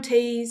 worm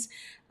teas,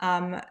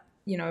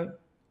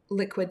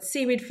 liquid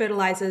seaweed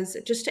fertilizers,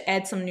 just to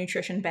add some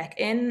nutrition back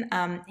in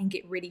and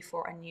get ready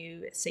for a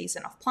new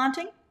season of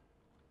planting.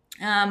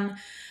 I'm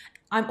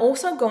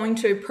also going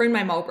to prune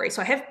my mulberry.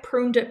 So I have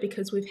pruned it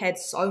because we've had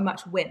so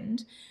much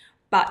wind,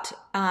 but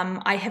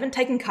I haven't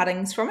taken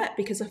cuttings from it,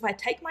 because if I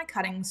take my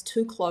cuttings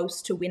too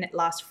close to when it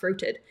last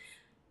fruited,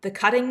 the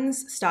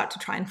cuttings start to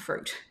try and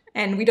fruit.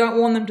 And we don't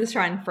want them to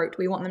try and fruit.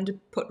 We want them to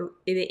put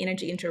their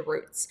energy into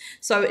roots.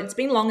 So it's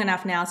been long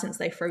enough now since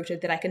they fruited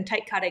that I can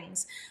take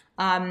cuttings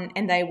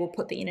and they will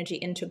put the energy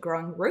into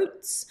growing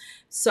roots.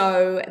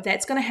 So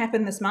that's going to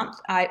happen this month.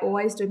 I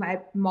always do my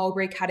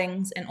mulberry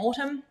cuttings in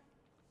autumn.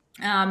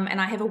 And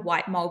I have a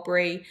white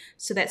mulberry,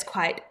 so that's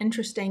quite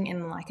interesting,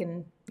 and I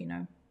can,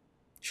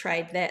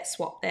 trade that,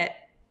 swap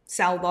that,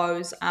 sell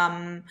those,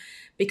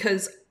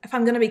 because if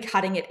I'm going to be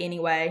cutting it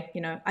anyway,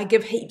 I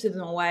give heaps of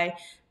them away,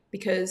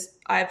 because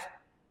I've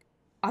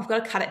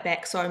got to cut it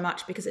back so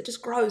much because it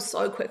just grows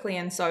so quickly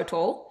and so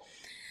tall.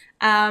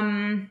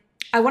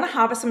 I want to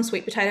harvest some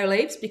sweet potato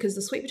leaves, because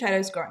the sweet potato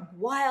is growing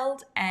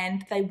wild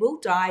and they will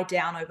die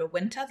down over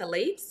winter, the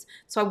leaves.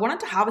 So I wanted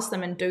to harvest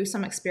them and do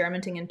some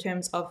experimenting in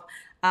terms of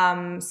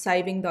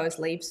saving those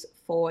leaves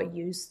for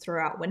use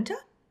throughout winter.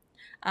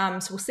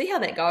 So we'll see how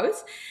that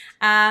goes.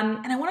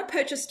 And I want to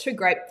purchase 2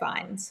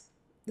 grapevines.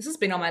 This has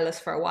been on my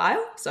list for a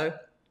while, so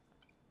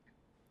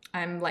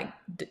I'm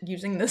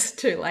using this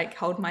to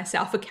hold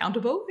myself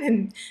accountable,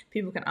 and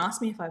people can ask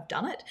me if I've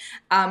done it.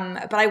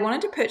 But I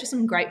wanted to purchase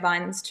some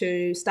grapevines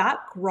to start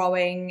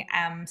growing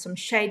some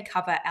shade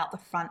cover out the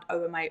front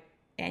over my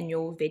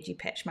annual veggie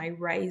patch, my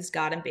raised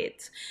garden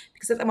beds,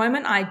 because at the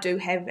moment I do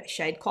have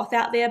shade cloth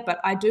out there, but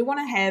I do want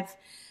to have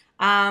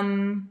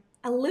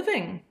a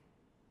living,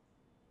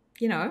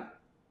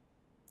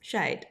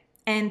 shade.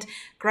 And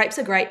grapes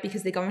are great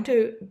because they're going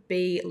to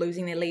be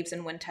losing their leaves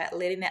in winter,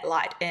 letting that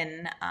light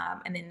in,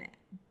 and then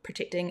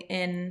protecting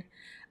in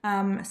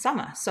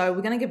summer. So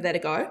we're going to give that a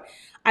go.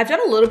 I've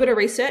done a little bit of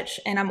research,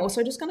 and I'm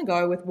also just going to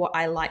go with what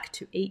I like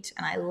to eat,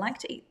 and I like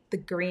to eat the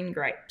green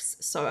grapes.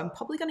 So I'm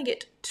probably going to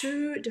get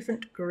 2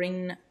 different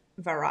green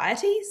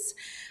varieties.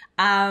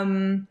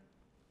 And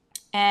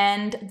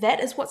that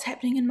is what's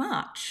happening in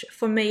March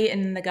for me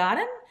in the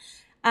garden.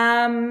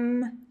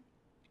 And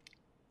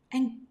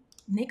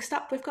next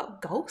up, we've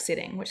got goal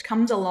setting, which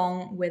comes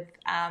along with,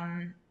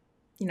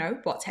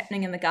 what's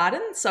happening in the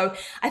garden. So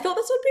I thought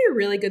this would be a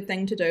really good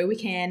thing to do. We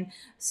can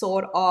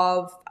sort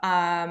of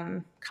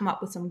come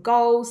up with some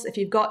goals. If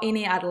you've got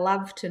any, I'd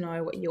love to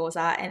know what yours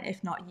are. And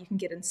if not, you can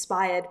get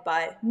inspired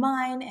by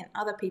mine and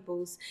other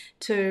people's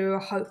to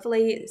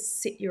hopefully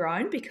set your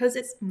own, because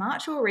it's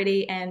March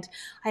already and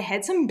I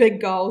had some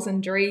big goals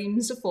and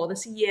dreams for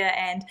this year,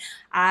 and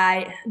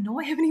I know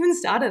I haven't even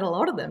started a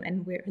lot of them,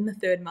 and we're in the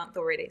 3rd month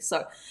already.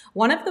 So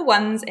one of the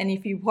ones, and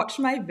if you watched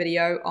my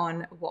video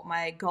on what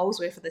my goals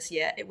were for this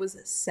year, it was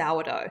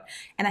sourdough,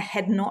 and I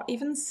had not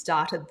even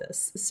started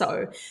this.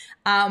 So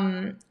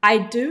I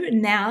do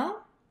now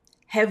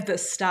have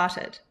this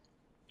started.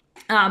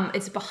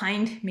 It's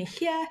behind me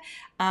here.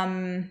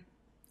 I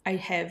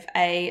have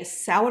a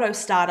sourdough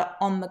starter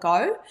on the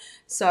go,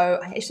 so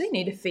I actually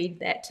need to feed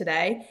that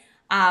today.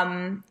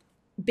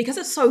 Because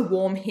it's so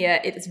warm here,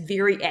 it's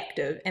very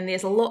active, and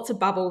there's lots of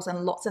bubbles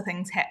and lots of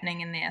things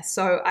happening in there.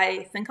 So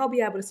I think I'll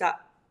be able to start,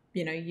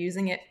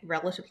 using it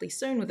relatively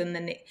soon, within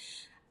the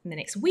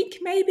next week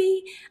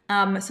maybe.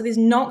 So there's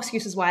no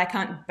excuses why I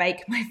can't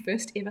bake my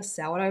first ever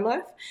sourdough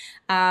loaf.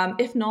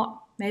 If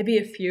not, maybe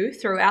a few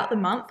throughout the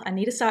month. I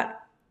need to start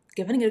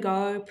giving it a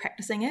go,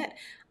 practicing it.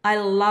 I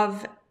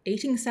love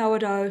eating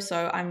sourdough,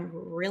 so I'm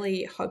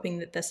really hoping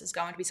that this is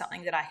going to be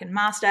something that I can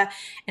master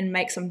and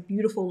make some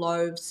beautiful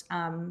loaves.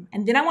 And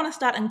then I want to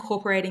start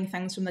incorporating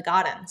things from the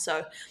garden.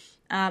 So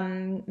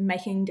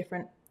making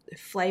different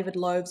flavored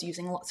loaves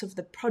using lots of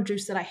the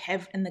produce that I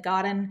have in the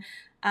garden.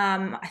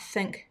 I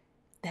think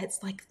that's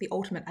the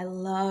ultimate. I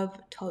love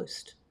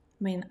toast.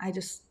 I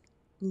just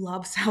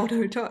love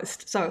sourdough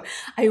toast. So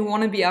I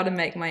want to be able to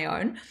make my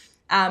own.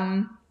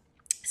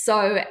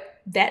 So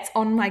that's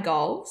on my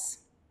goals.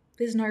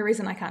 There's no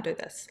reason I can't do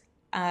this.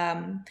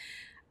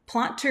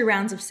 plant 2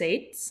 rounds of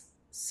seeds.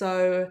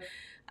 So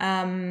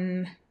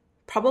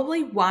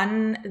probably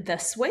one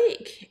this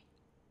week,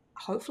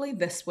 hopefully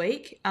this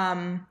week,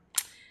 and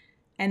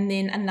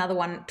then another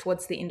one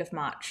towards the end of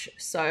March.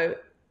 So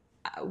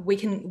we're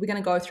going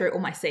to go through all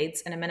my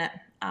seeds in a minute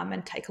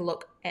and take a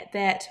look at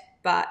that,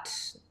 but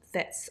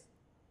that's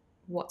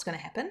what's going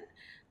to happen.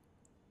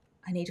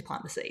 I need to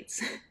plant the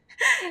seeds.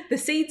 The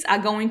seeds are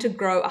going to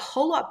grow a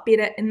whole lot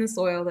better in the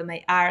soil than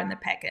they are in the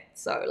packet.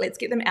 So let's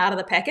get them out of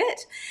the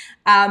packet.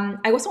 I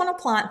also want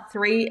to plant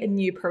 3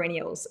 new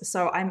perennials.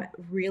 So I'm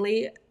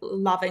really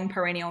loving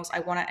perennials. I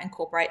want to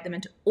incorporate them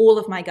into all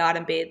of my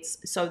garden beds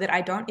so that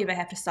I don't ever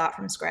have to start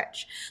from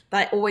scratch,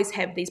 but I always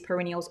have these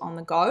perennials on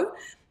the go.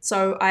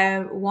 So I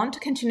want to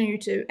continue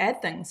to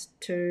add things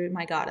to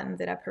my garden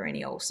that are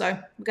perennial. So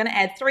I'm going to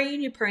add 3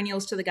 new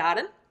perennials to the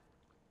garden.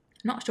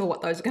 Not sure what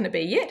those are going to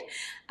be yet.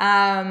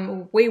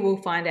 We will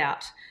find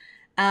out.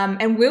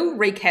 And we'll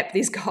recap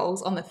these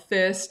goals on the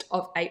 1st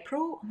of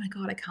April. Oh my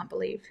God, I can't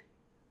believe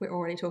we're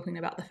already talking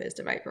about the 1st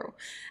of April.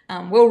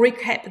 We'll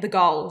recap the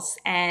goals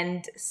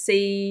and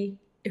see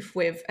if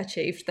we've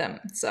achieved them.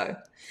 So,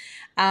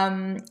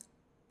 and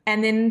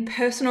then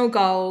personal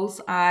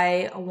goals,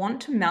 I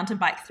want to mountain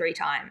bike 3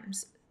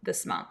 times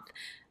this month.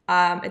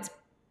 It's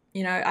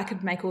I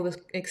could make all the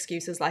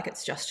excuses like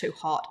it's just too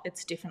hot.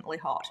 It's definitely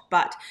hot,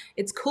 but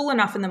it's cool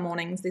enough in the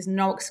mornings. There's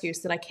no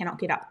excuse that I cannot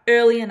get up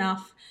early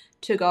enough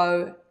to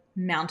go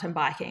mountain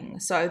biking.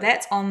 So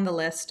that's on the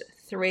list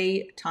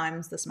 3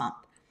 times this month.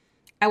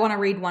 I want to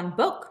read 1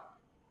 book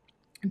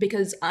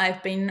because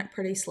I've been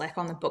pretty slack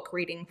on the book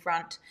reading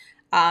front,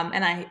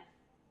 and I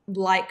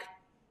like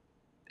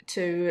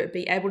to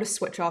be able to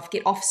switch off,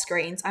 get off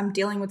screens. I'm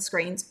dealing with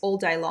screens all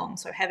day long.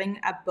 So having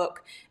a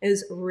book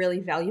is really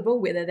valuable,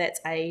 whether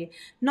that's a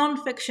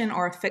non-fiction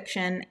or a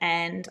fiction.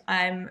 And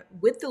I'm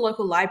with the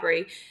local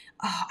library.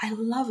 Oh, I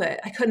love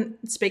it. I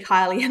couldn't speak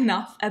highly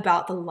enough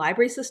about the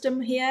library system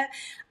here.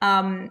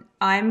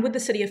 I'm with the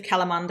city of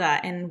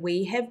Kalamunda, and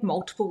we have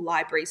multiple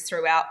libraries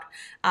throughout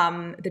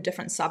the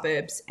different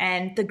suburbs.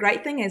 And the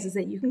great thing is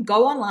that you can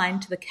go online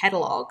to the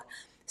catalogue,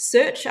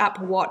 search up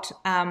what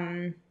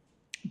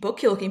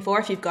book you're looking for.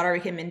 If you've got a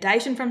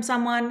recommendation from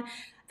someone,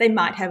 they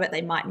might have it,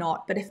 they might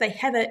not, but if they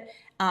have it,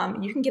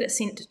 you can get it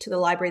sent to the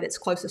library that's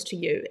closest to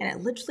you, and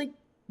it literally,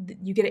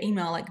 you get an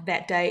email like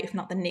that day, if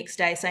not the next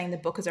day, saying the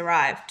book has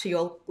arrived to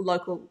your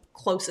local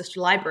closest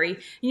library,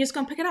 and you just go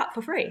and pick it up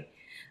for free.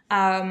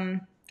 I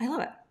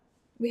love it.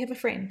 We have a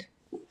friend.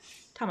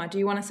 Tama, do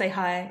you want to say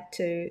hi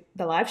to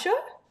the live show?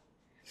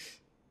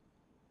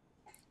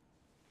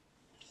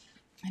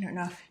 I don't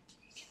know if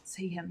you can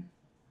see him.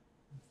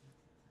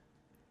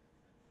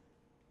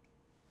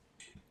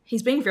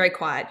 He's being very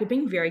quiet. You're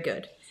being very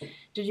good.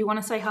 Did you want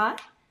to say hi?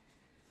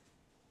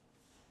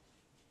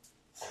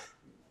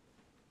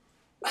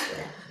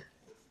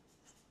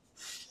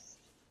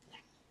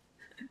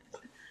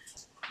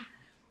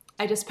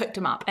 I just picked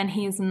him up, and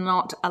he is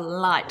not a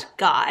light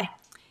guy.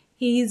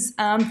 He's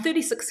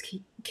 36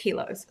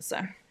 kilos,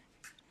 so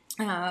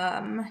he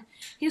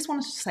just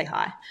wanted to say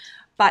hi.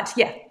 But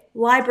yeah,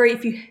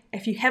 library,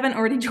 if you haven't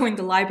already joined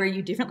the library,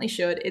 you definitely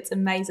should. It's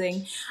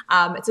amazing.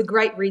 It's a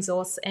great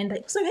resource, and they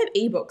also have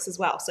ebooks as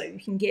well, so you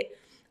can get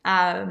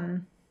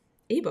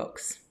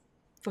ebooks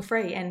for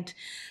free. And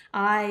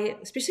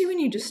especially when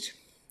you just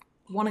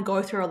want to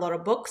go through a lot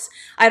of books,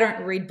 I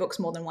don't read books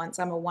more than once.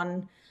 I'm a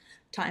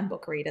one-time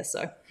book reader,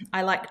 so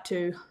I like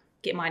to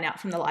get mine out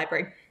from the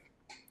library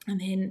and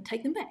then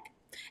take them back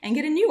and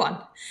get a new one.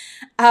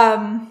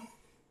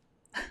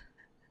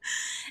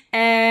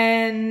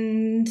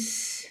 And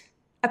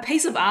a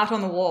piece of art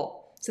on the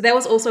wall. So that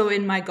was also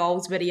in my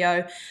goals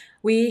video.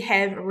 We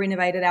have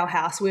renovated our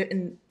house.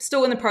 We're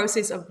still in the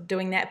process of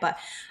doing that, but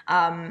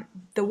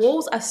the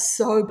walls are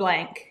so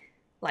blank,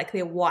 like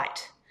they're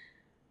white,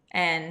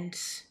 and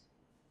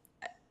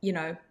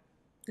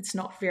it's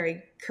not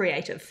very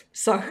creative.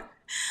 So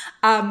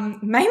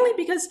mainly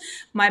because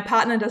my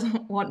partner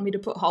doesn't want me to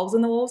put holes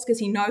in the walls, because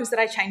he knows that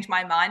I change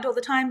my mind all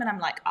the time, and I'm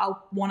like,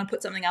 I'll want to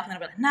put something up and I'll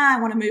be like, nah, I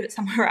want to move it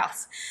somewhere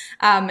else.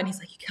 And he's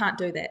like, you can't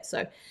do that.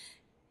 So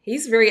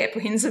he's very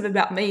apprehensive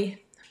about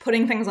me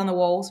putting things on the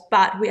walls,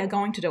 but we are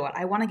going to do it.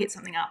 I want to get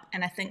something up,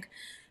 and I think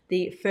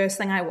the first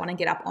thing I want to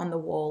get up on the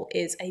wall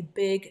is a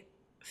big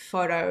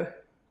photo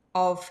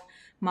of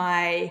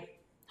my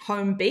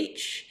home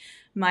beach.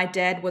 My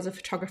dad was a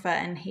photographer,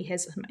 and he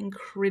has some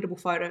incredible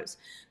photos.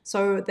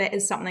 So that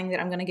is something that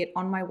I'm going to get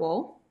on my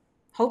wall.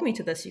 Hold me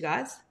to this, you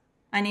guys.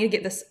 I need to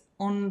get this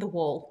on the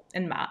wall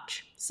in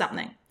March,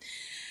 something.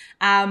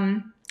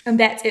 And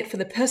that's it for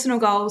the personal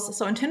goals.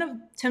 So in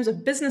terms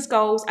of business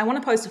goals, I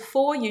want to post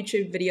 4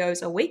 YouTube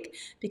videos a week,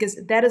 because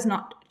that is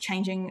not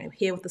changing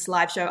here with this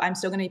live show. I'm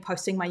still going to be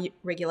posting my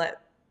regular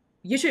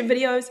YouTube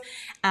videos,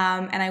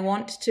 and I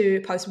want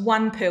to post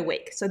 1 per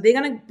week. So they're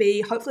going to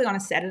be hopefully on a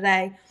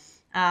Saturday.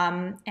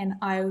 And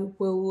I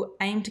will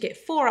aim to get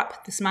 4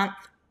 up this month,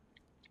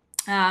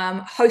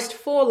 host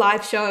 4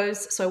 live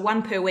shows, so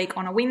 1 per week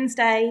on a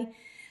Wednesday,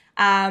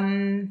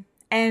 and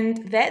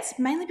And that's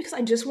mainly because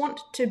I just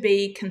want to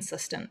be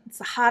consistent. It's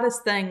the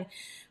hardest thing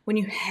when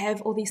you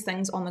have all these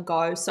things on the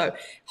go. So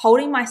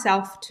holding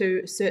myself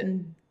to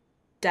certain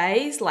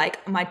days,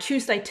 like my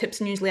Tuesday tips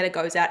newsletter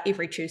goes out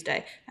every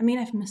Tuesday. I mean,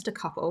 I've missed a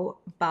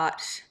couple,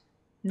 but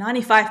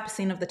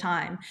 95% of the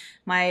time,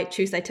 my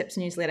Tuesday tips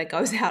newsletter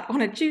goes out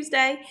on a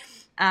Tuesday.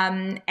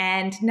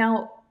 And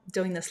now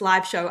doing this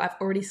live show, I've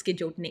already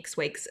scheduled next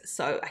week's,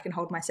 so I can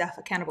hold myself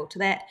accountable to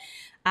that.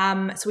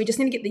 So we just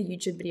need to get the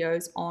YouTube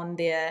videos on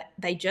there.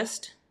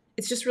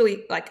 It's just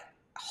really like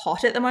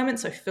hot at the moment,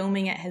 so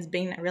filming it has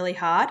been really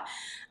hard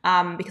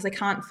because I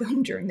can't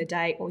film during the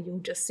day, or you'll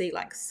just see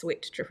like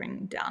sweat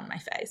dripping down my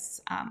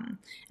face, and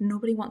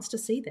nobody wants to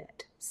see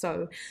that.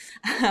 So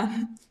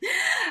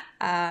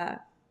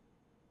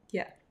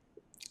yeah,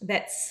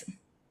 that's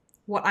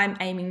what I'm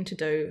aiming to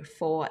do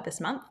for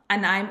this month.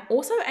 And I'm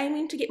also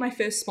aiming to get my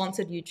first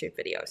sponsored YouTube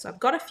video. So I've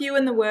got a few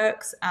in the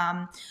works.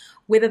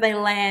 Whether they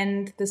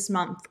land this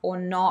month or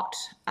not,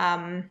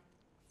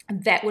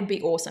 that would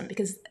be awesome,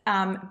 because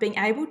being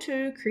able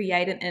to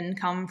create an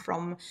income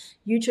from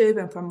YouTube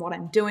and from what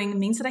I'm doing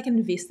means that I can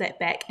invest that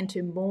back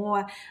into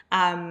more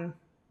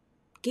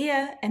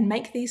gear and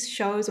make these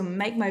shows or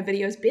make my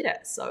videos better.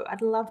 So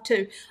I'd love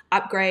to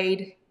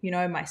upgrade,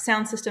 my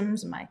sound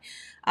systems.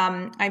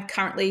 I'm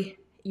currently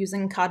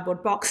using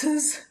cardboard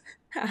boxes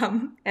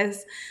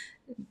as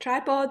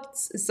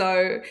tripods.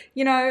 So,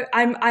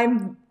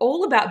 I'm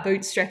all about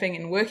bootstrapping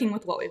and working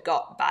with what we've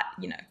got, but,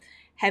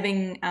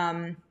 having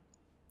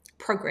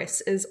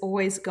progress is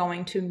always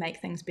going to make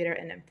things better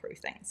and improve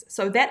things.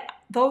 So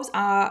those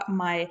are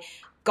my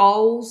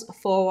goals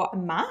for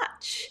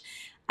March.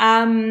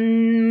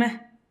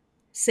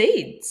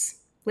 Seeds.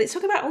 Let's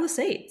talk about all the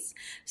seeds.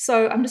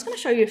 So I'm just going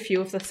to show you a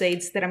few of the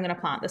seeds that I'm going to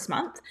plant this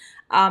month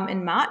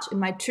in March in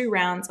my 2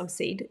 rounds of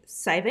seed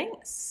sowing.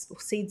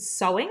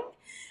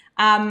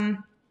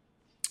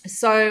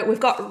 So we've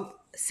got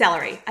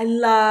celery. I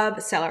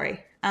love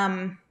celery. I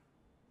don't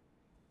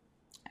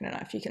know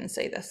if you can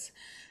see this.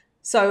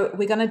 So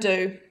we're going to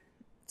do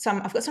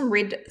I've got some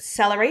red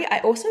celery. I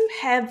also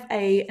have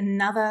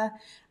another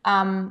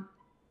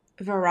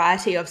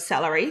variety of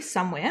celery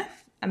somewhere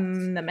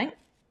in the mix.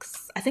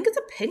 I think it's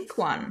a pink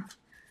one.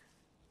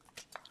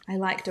 I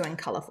like doing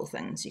colourful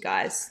things, you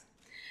guys.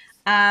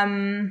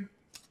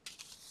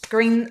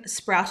 Green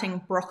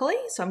sprouting broccoli.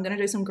 So I'm going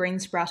to do some green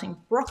sprouting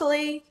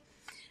broccoli.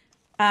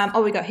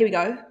 Here we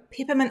go.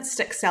 Peppermint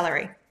stick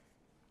celery.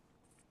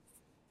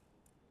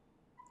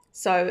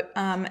 So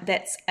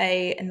that's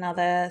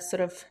another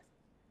sort of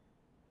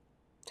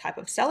type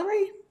of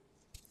celery.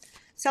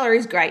 Celery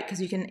is great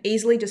because you can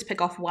easily just pick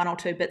off 1 or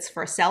 2 bits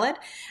for a salad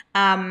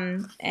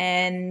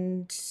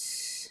and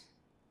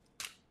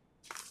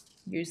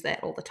use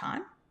that all the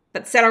time.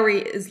 But celery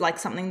is like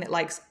something that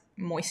likes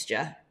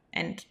moisture,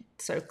 and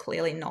so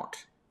clearly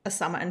not a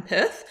summer in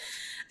Perth.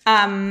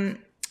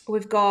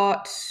 We've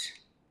got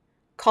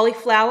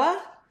cauliflower.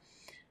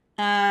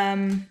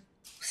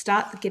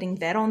 Start getting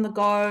that on the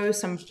go.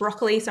 Some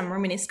broccoli, some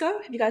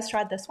romanesco. Have you guys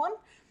tried this one?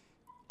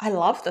 I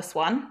love this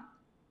one.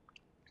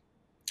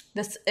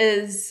 This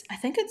is, I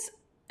think it's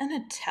an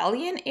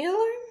Italian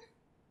heirloom.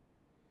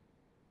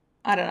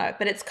 I don't know,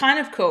 but it's kind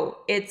of cool.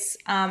 It's,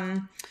 I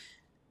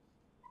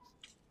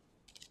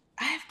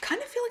kind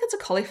of feel like it's a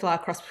cauliflower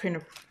cross between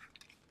a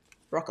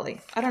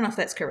broccoli. I don't know if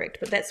that's correct,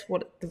 but that's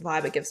what the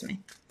vibe it gives me.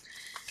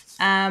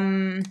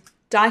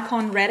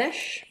 Daikon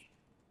radish.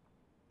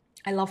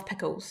 I love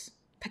pickles.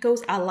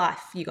 Pickles are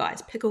life, you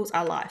guys. Pickles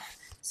are life.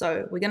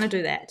 So we're going to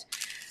do that.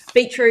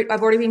 Beetroot.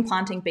 I've already been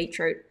planting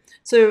beetroot.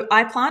 So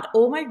I plant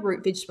all my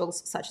root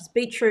vegetables such as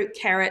beetroot,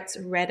 carrots,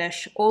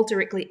 radish, all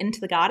directly into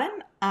the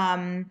garden.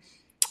 I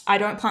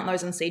don't plant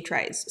those in seed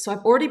trays. So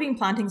I've already been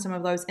planting some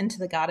of those into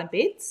the garden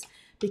beds.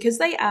 Because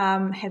they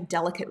have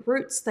delicate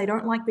roots, they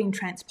don't like being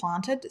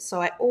transplanted.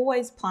 So I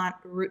always plant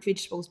root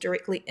vegetables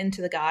directly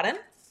into the garden.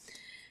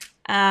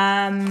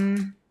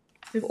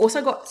 We've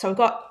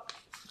got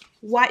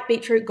white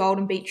beetroot,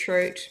 golden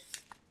beetroot.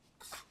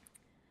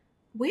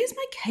 Where's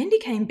my candy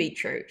cane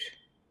beetroot?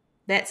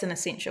 That's an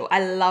essential.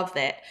 I love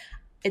that.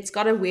 It's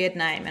got a weird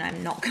name, and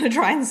I'm not going to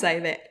try and say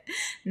that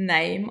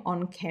name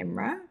on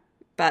camera,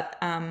 but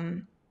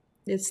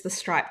it's the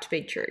striped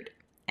beetroot,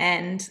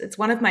 and it's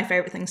one of my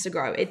favorite things to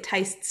grow. It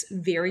tastes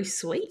very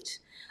sweet.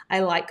 I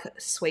like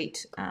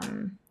sweet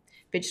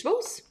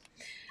vegetables.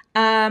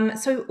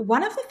 So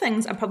one of the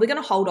things I'm probably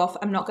going to hold off,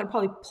 I'm not going to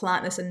probably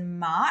plant this in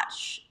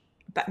March,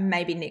 but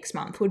maybe next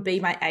month, would be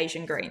my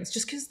Asian greens,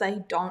 just because they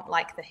don't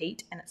like the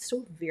heat, and it's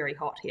still very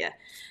hot here.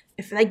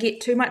 If they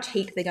get too much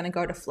heat, they're going to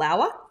go to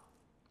flower.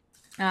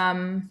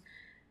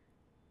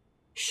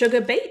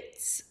 Sugar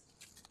beets,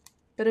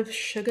 bit of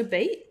sugar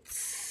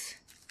beets.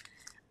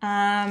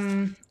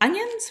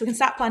 Onions, we can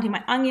start planting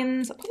my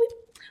onions.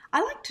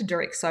 I like to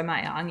direct sow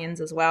my onions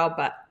as well,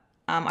 but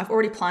I've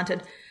already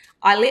planted.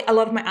 I let a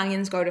lot of my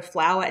onions go to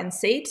flower and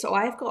seed, so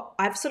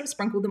I've sort of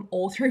sprinkled them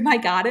all through my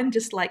garden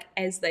just like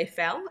as they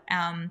fell.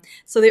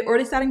 So they're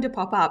already starting to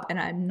pop up, and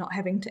I'm not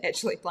having to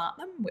actually plant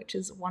them, which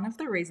is one of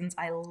the reasons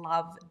I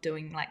love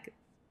doing like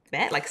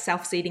that, like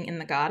self-seeding in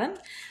the garden.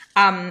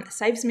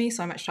 Saves me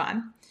so much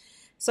time.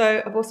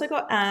 So I've also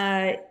got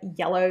a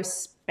yellow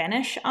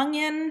Spanish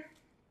onion,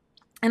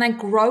 and I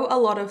grow a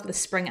lot of the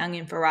spring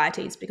onion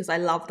varieties because I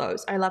love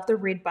those. I love the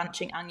red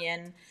bunching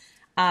onion.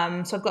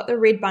 So I've got the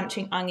red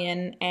bunching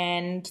onion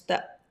and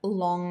the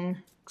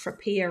long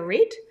Tropea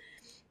red.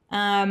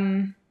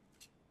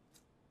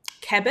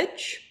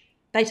 Cabbage,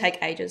 they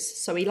take ages,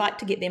 so we like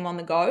to get them on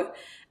the go.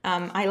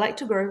 I like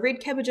to grow red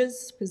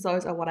cabbages because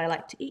those are what I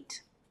like to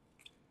eat.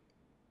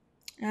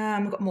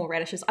 We've got more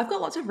radishes. I've got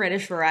lots of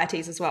radish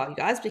varieties as well, you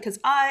guys, because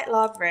I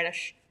love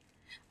radish.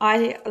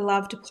 I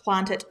love to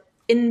plant it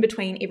in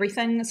between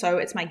everything, so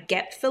it's my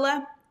gap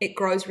filler. It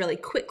grows really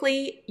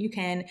quickly. You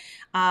can,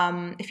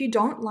 if you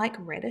don't like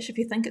radish, if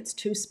you think it's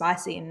too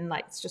spicy and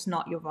like it's just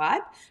not your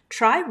vibe,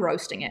 try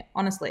roasting it,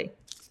 honestly.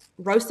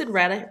 Roasted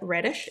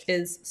radish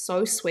is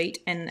so sweet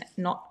and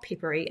not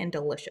peppery and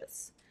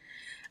delicious.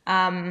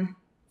 And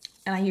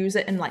I use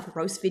it in like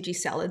roast veggie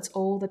salads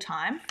all the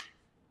time.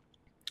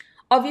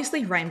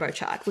 Obviously, rainbow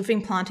chard. We've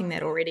been planting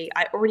that already.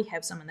 I already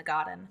have some in the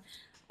garden.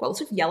 I've got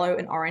lots of yellow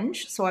and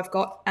orange. So I've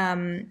got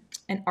an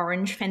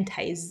orange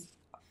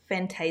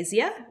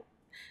Fantasia.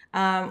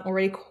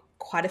 Already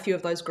quite a few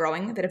of those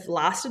growing that have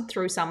lasted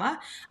through summer.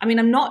 I mean,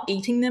 I'm not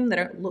eating them. They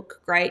don't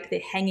look great.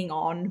 They're hanging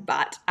on,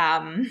 but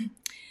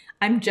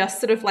I'm just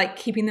sort of like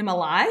keeping them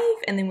alive.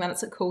 And then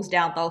once it cools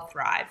down, they'll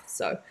thrive.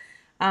 So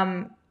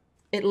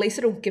at least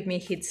it'll give me a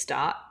head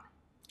start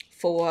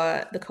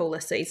for the cooler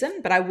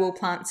season, but I will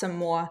plant some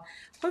more,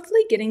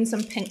 hopefully getting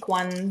some pink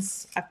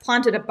ones. I've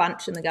planted a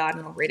bunch in the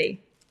garden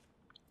already.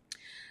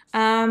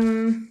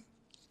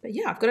 But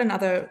yeah, I've got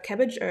another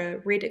cabbage,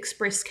 a red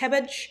express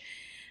cabbage.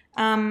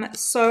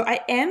 So I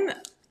am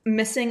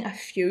missing a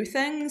few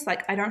things.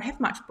 Like I don't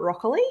have much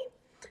broccoli,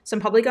 so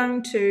I'm probably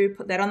going to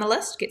put that on the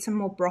list, get some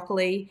more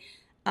broccoli.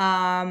 What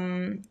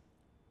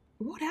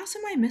else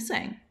am I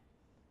missing?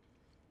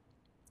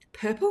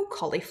 Purple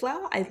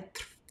cauliflower.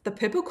 The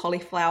purple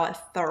cauliflower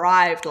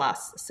thrived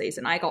last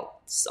season. I got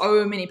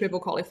so many purple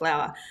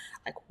cauliflower,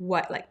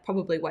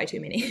 probably way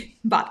too many,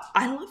 but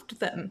I loved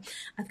them.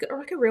 I've got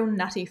like a real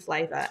nutty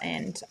flavor,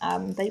 and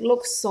they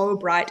look so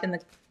bright and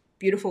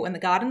beautiful in the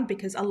garden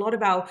because a lot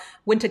of our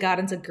winter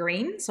gardens are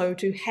green. So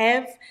to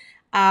have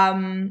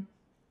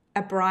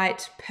a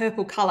bright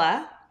purple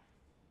color,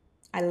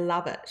 I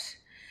love it.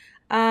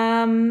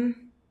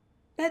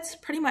 That's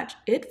pretty much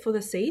it for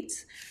the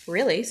seeds,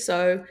 really.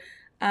 So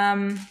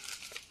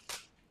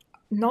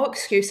no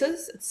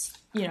excuses. It's,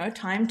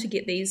 time to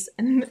get these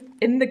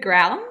in the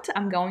ground.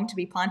 I'm going to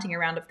be planting a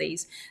round of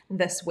these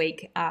this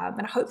week.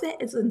 And I hope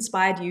that has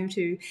inspired you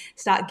to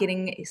start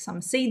getting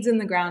some seeds in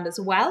the ground as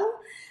well,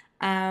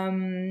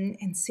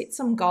 and set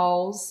some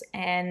goals,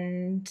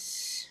 and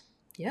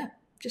yeah,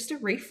 just a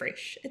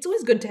refresh. It's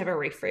always good to have a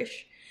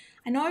refresh.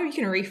 I know you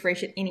can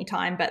refresh at any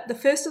time, but the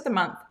first of the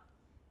month,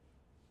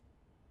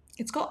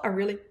 it's got a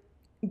really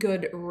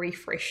good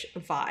refresh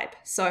vibe.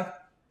 So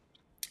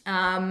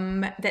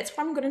that's what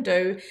I'm going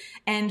to do,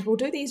 and we'll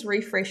do these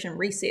refresh and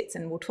resets,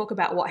 and we'll talk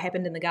about what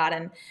happened in the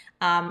garden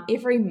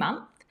every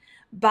month.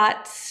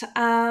 But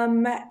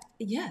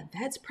yeah,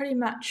 that's pretty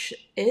much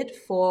it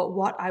for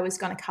what I was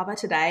going to cover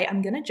today.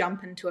 I'm going to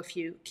jump into a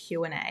few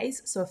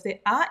Q&As. So if there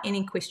are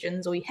any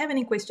questions or you have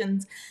any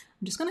questions,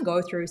 I'm just going to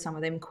go through some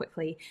of them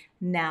quickly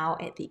now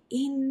at the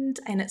end.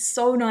 And it's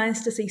so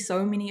nice to see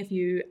so many of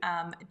you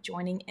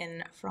joining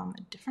in from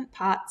different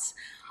parts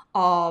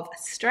of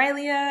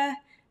Australia,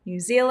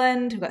 New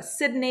Zealand. We've got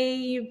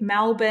Sydney,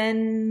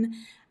 Melbourne,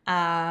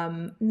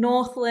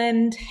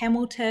 Northland,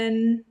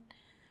 Hamilton,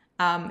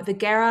 the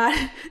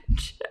garage,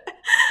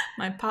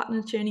 my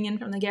partner tuning in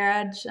from the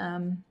garage.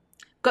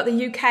 Got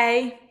the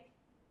UK.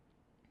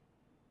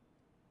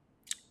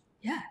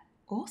 Yeah,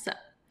 awesome.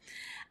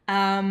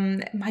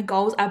 My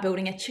goals are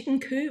building a chicken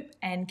coop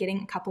and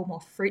getting a couple more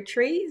fruit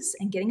trees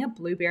and getting a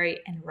blueberry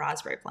and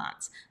raspberry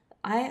plants.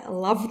 I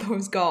love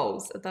those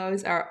goals.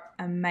 Those are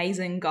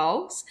amazing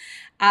goals.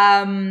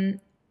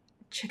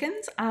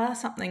 Chickens are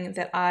something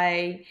that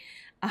I,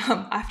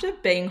 after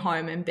being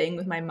home and being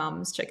with my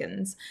mum's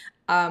chickens,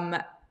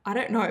 I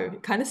don't know,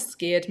 it kind of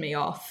scared me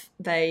off.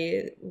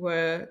 They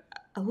were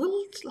a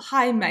little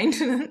high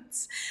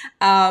maintenance,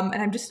 and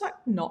I'm just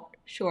not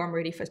sure I'm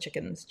ready for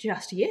chickens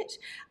just yet.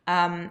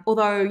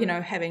 Although,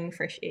 having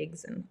fresh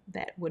eggs and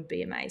that would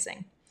be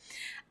amazing.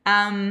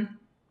 What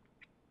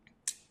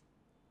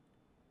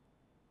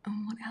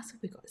else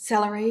have we got?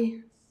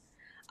 Celery.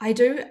 I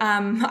did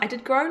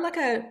grow like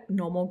a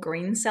normal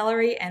green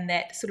celery, and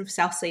that sort of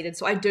self-seeded.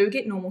 So I do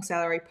get normal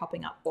celery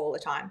popping up all the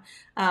time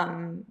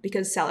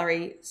because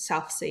celery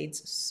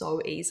self-seeds so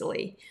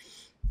easily.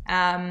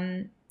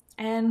 And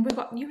we've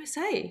got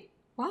USA.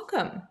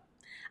 Welcome.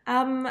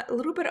 A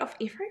little bit of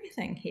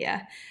everything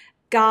here.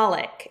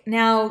 Garlic.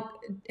 Now,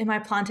 am I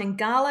planting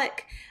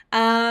garlic?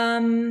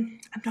 I'm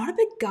not a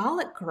big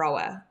garlic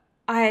grower.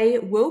 I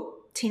will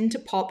tend to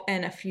pop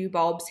in a few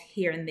bulbs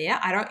here and there.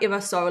 I don't ever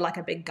sow like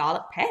a big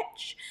garlic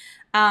patch.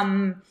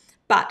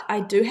 But I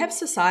do have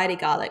Society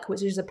garlic,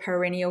 which is a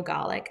perennial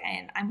garlic,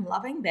 and I'm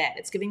loving that.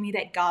 It's giving me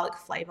that garlic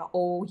flavor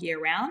all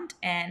year round,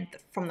 and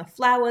from the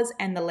flowers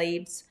and the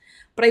leaves.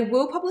 But I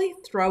will probably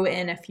throw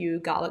in a few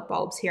garlic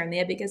bulbs here and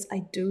there because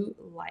I do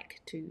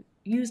like to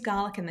use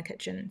garlic in the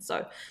kitchen.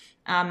 So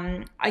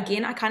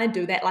again, I kind of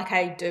do that like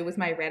I do with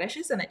my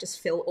radishes, and it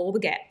just fill all the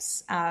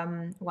gaps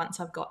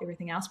once I've got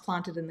everything else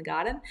planted in the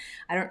garden.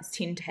 I don't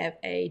tend to have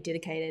a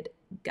dedicated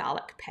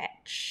garlic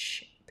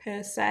patch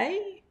per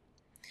se.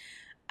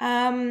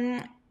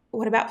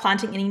 What about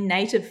planting any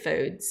native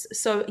foods?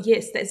 So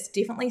yes, that's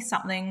definitely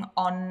something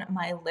on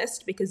my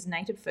list because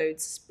native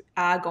foods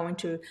are going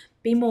to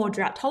be more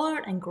drought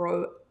tolerant and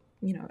grow,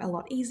 a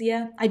lot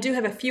easier. I do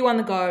have a few on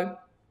the go.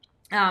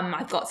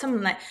 I've got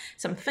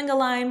some finger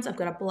limes. I've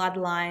got a blood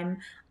lime,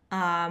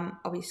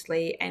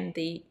 obviously, and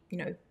the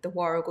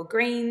warrigal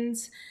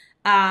greens.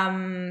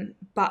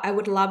 But I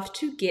would love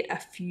to get a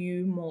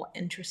few more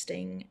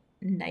interesting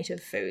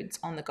native foods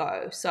on the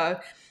go. So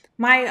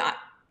my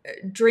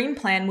dream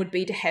plan would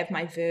be to have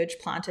my verge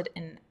planted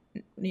in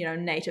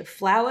native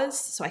flowers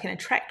so I can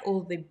attract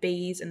all the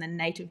bees and the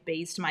native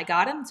bees to my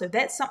garden. So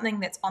that's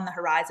something that's on the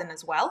horizon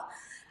as well.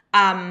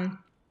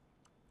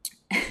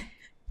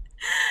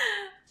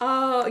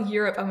 Oh,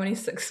 Europe, I'm only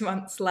 6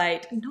 months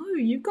late. No,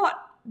 you've got,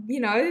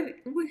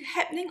 we're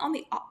happening on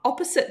the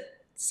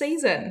opposite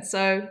season.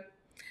 So,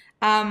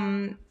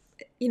 every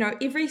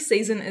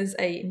season is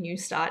a new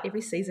start.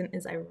 Every season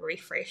is a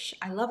refresh.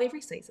 I love every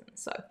season.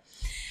 So,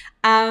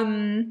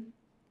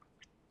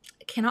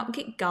 cannot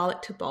get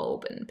garlic to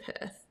bulb in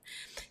Perth.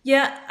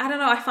 Yeah, I don't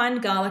know. I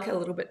find garlic a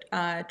little bit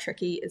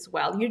tricky as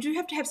well. You do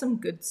have to have some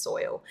good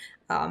soil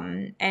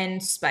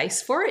and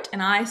space for it.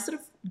 And I sort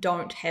of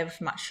don't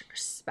have much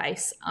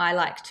space. I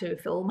like to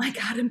fill my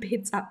garden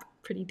beds up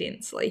pretty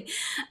densely.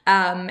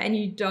 And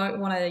you don't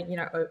want to,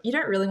 you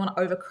don't really want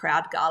to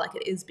overcrowd garlic.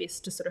 It is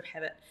best to sort of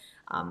have it,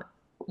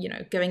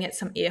 giving it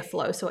some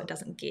airflow so it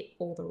doesn't get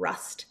all the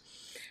rust.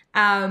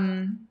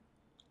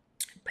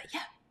 But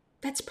yeah,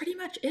 that's pretty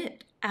much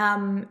it.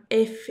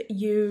 If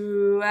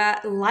you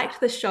liked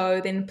the show,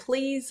 then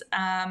please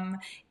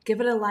give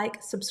it a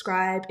like,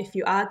 subscribe. If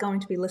you are going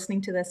to be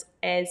listening to this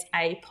as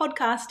a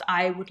podcast,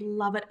 I would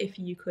love it if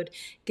you could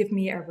give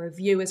me a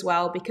review as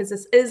well, because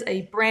this is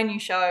a brand new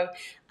show,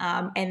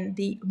 and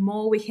the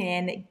more we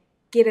can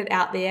get it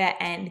out there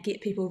and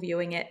get people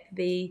viewing it,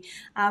 the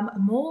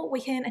more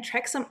we can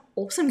attract some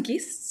awesome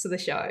guests to the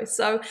show.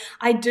 So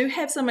I do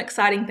have some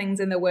exciting things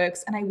in the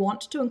works, and I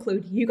want to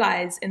include you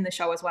guys in the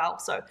show as well.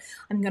 So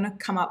I'm going to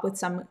come up with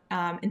some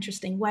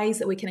interesting ways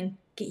that we can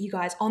get you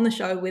guys on the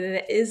show, whether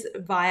it is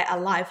via a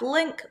live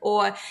link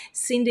or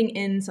sending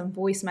in some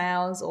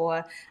voicemails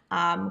or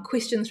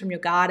questions from your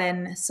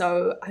garden.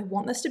 So I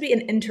want this to be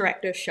an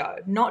interactive show,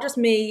 not just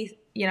me,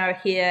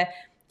 here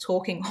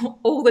talking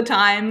all the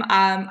time.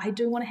 I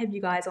do want to have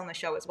you guys on the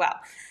show as well.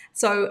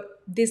 So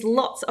there's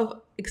lots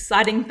of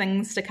exciting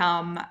things to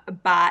come,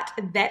 but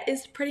that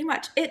is pretty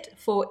much it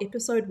for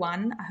episode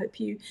 1. I hope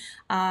you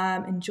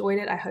enjoyed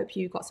it. I hope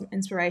you got some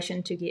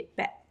inspiration to get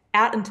back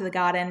out into the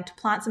garden, to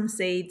plant some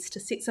seeds, to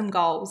set some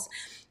goals.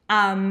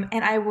 And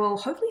I will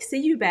hopefully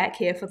see you back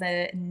here for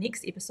the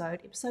next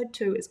episode. Episode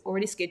 2 is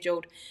already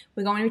scheduled.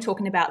 We're going to be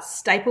talking about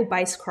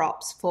staple-based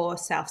crops for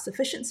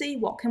self-sufficiency.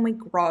 What can we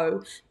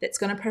grow that's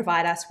going to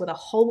provide us with a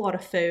whole lot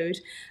of food?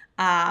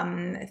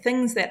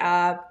 Things that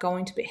are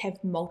going to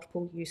have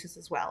multiple uses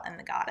as well in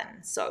the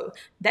garden. So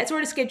that's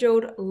already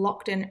scheduled,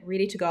 locked in,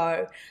 ready to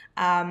go.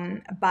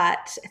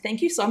 But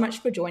thank you so much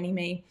for joining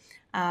me.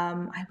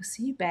 I will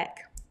see you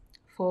back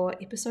for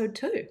episode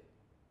 2.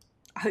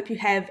 I hope you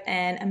have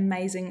an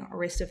amazing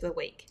rest of the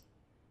week.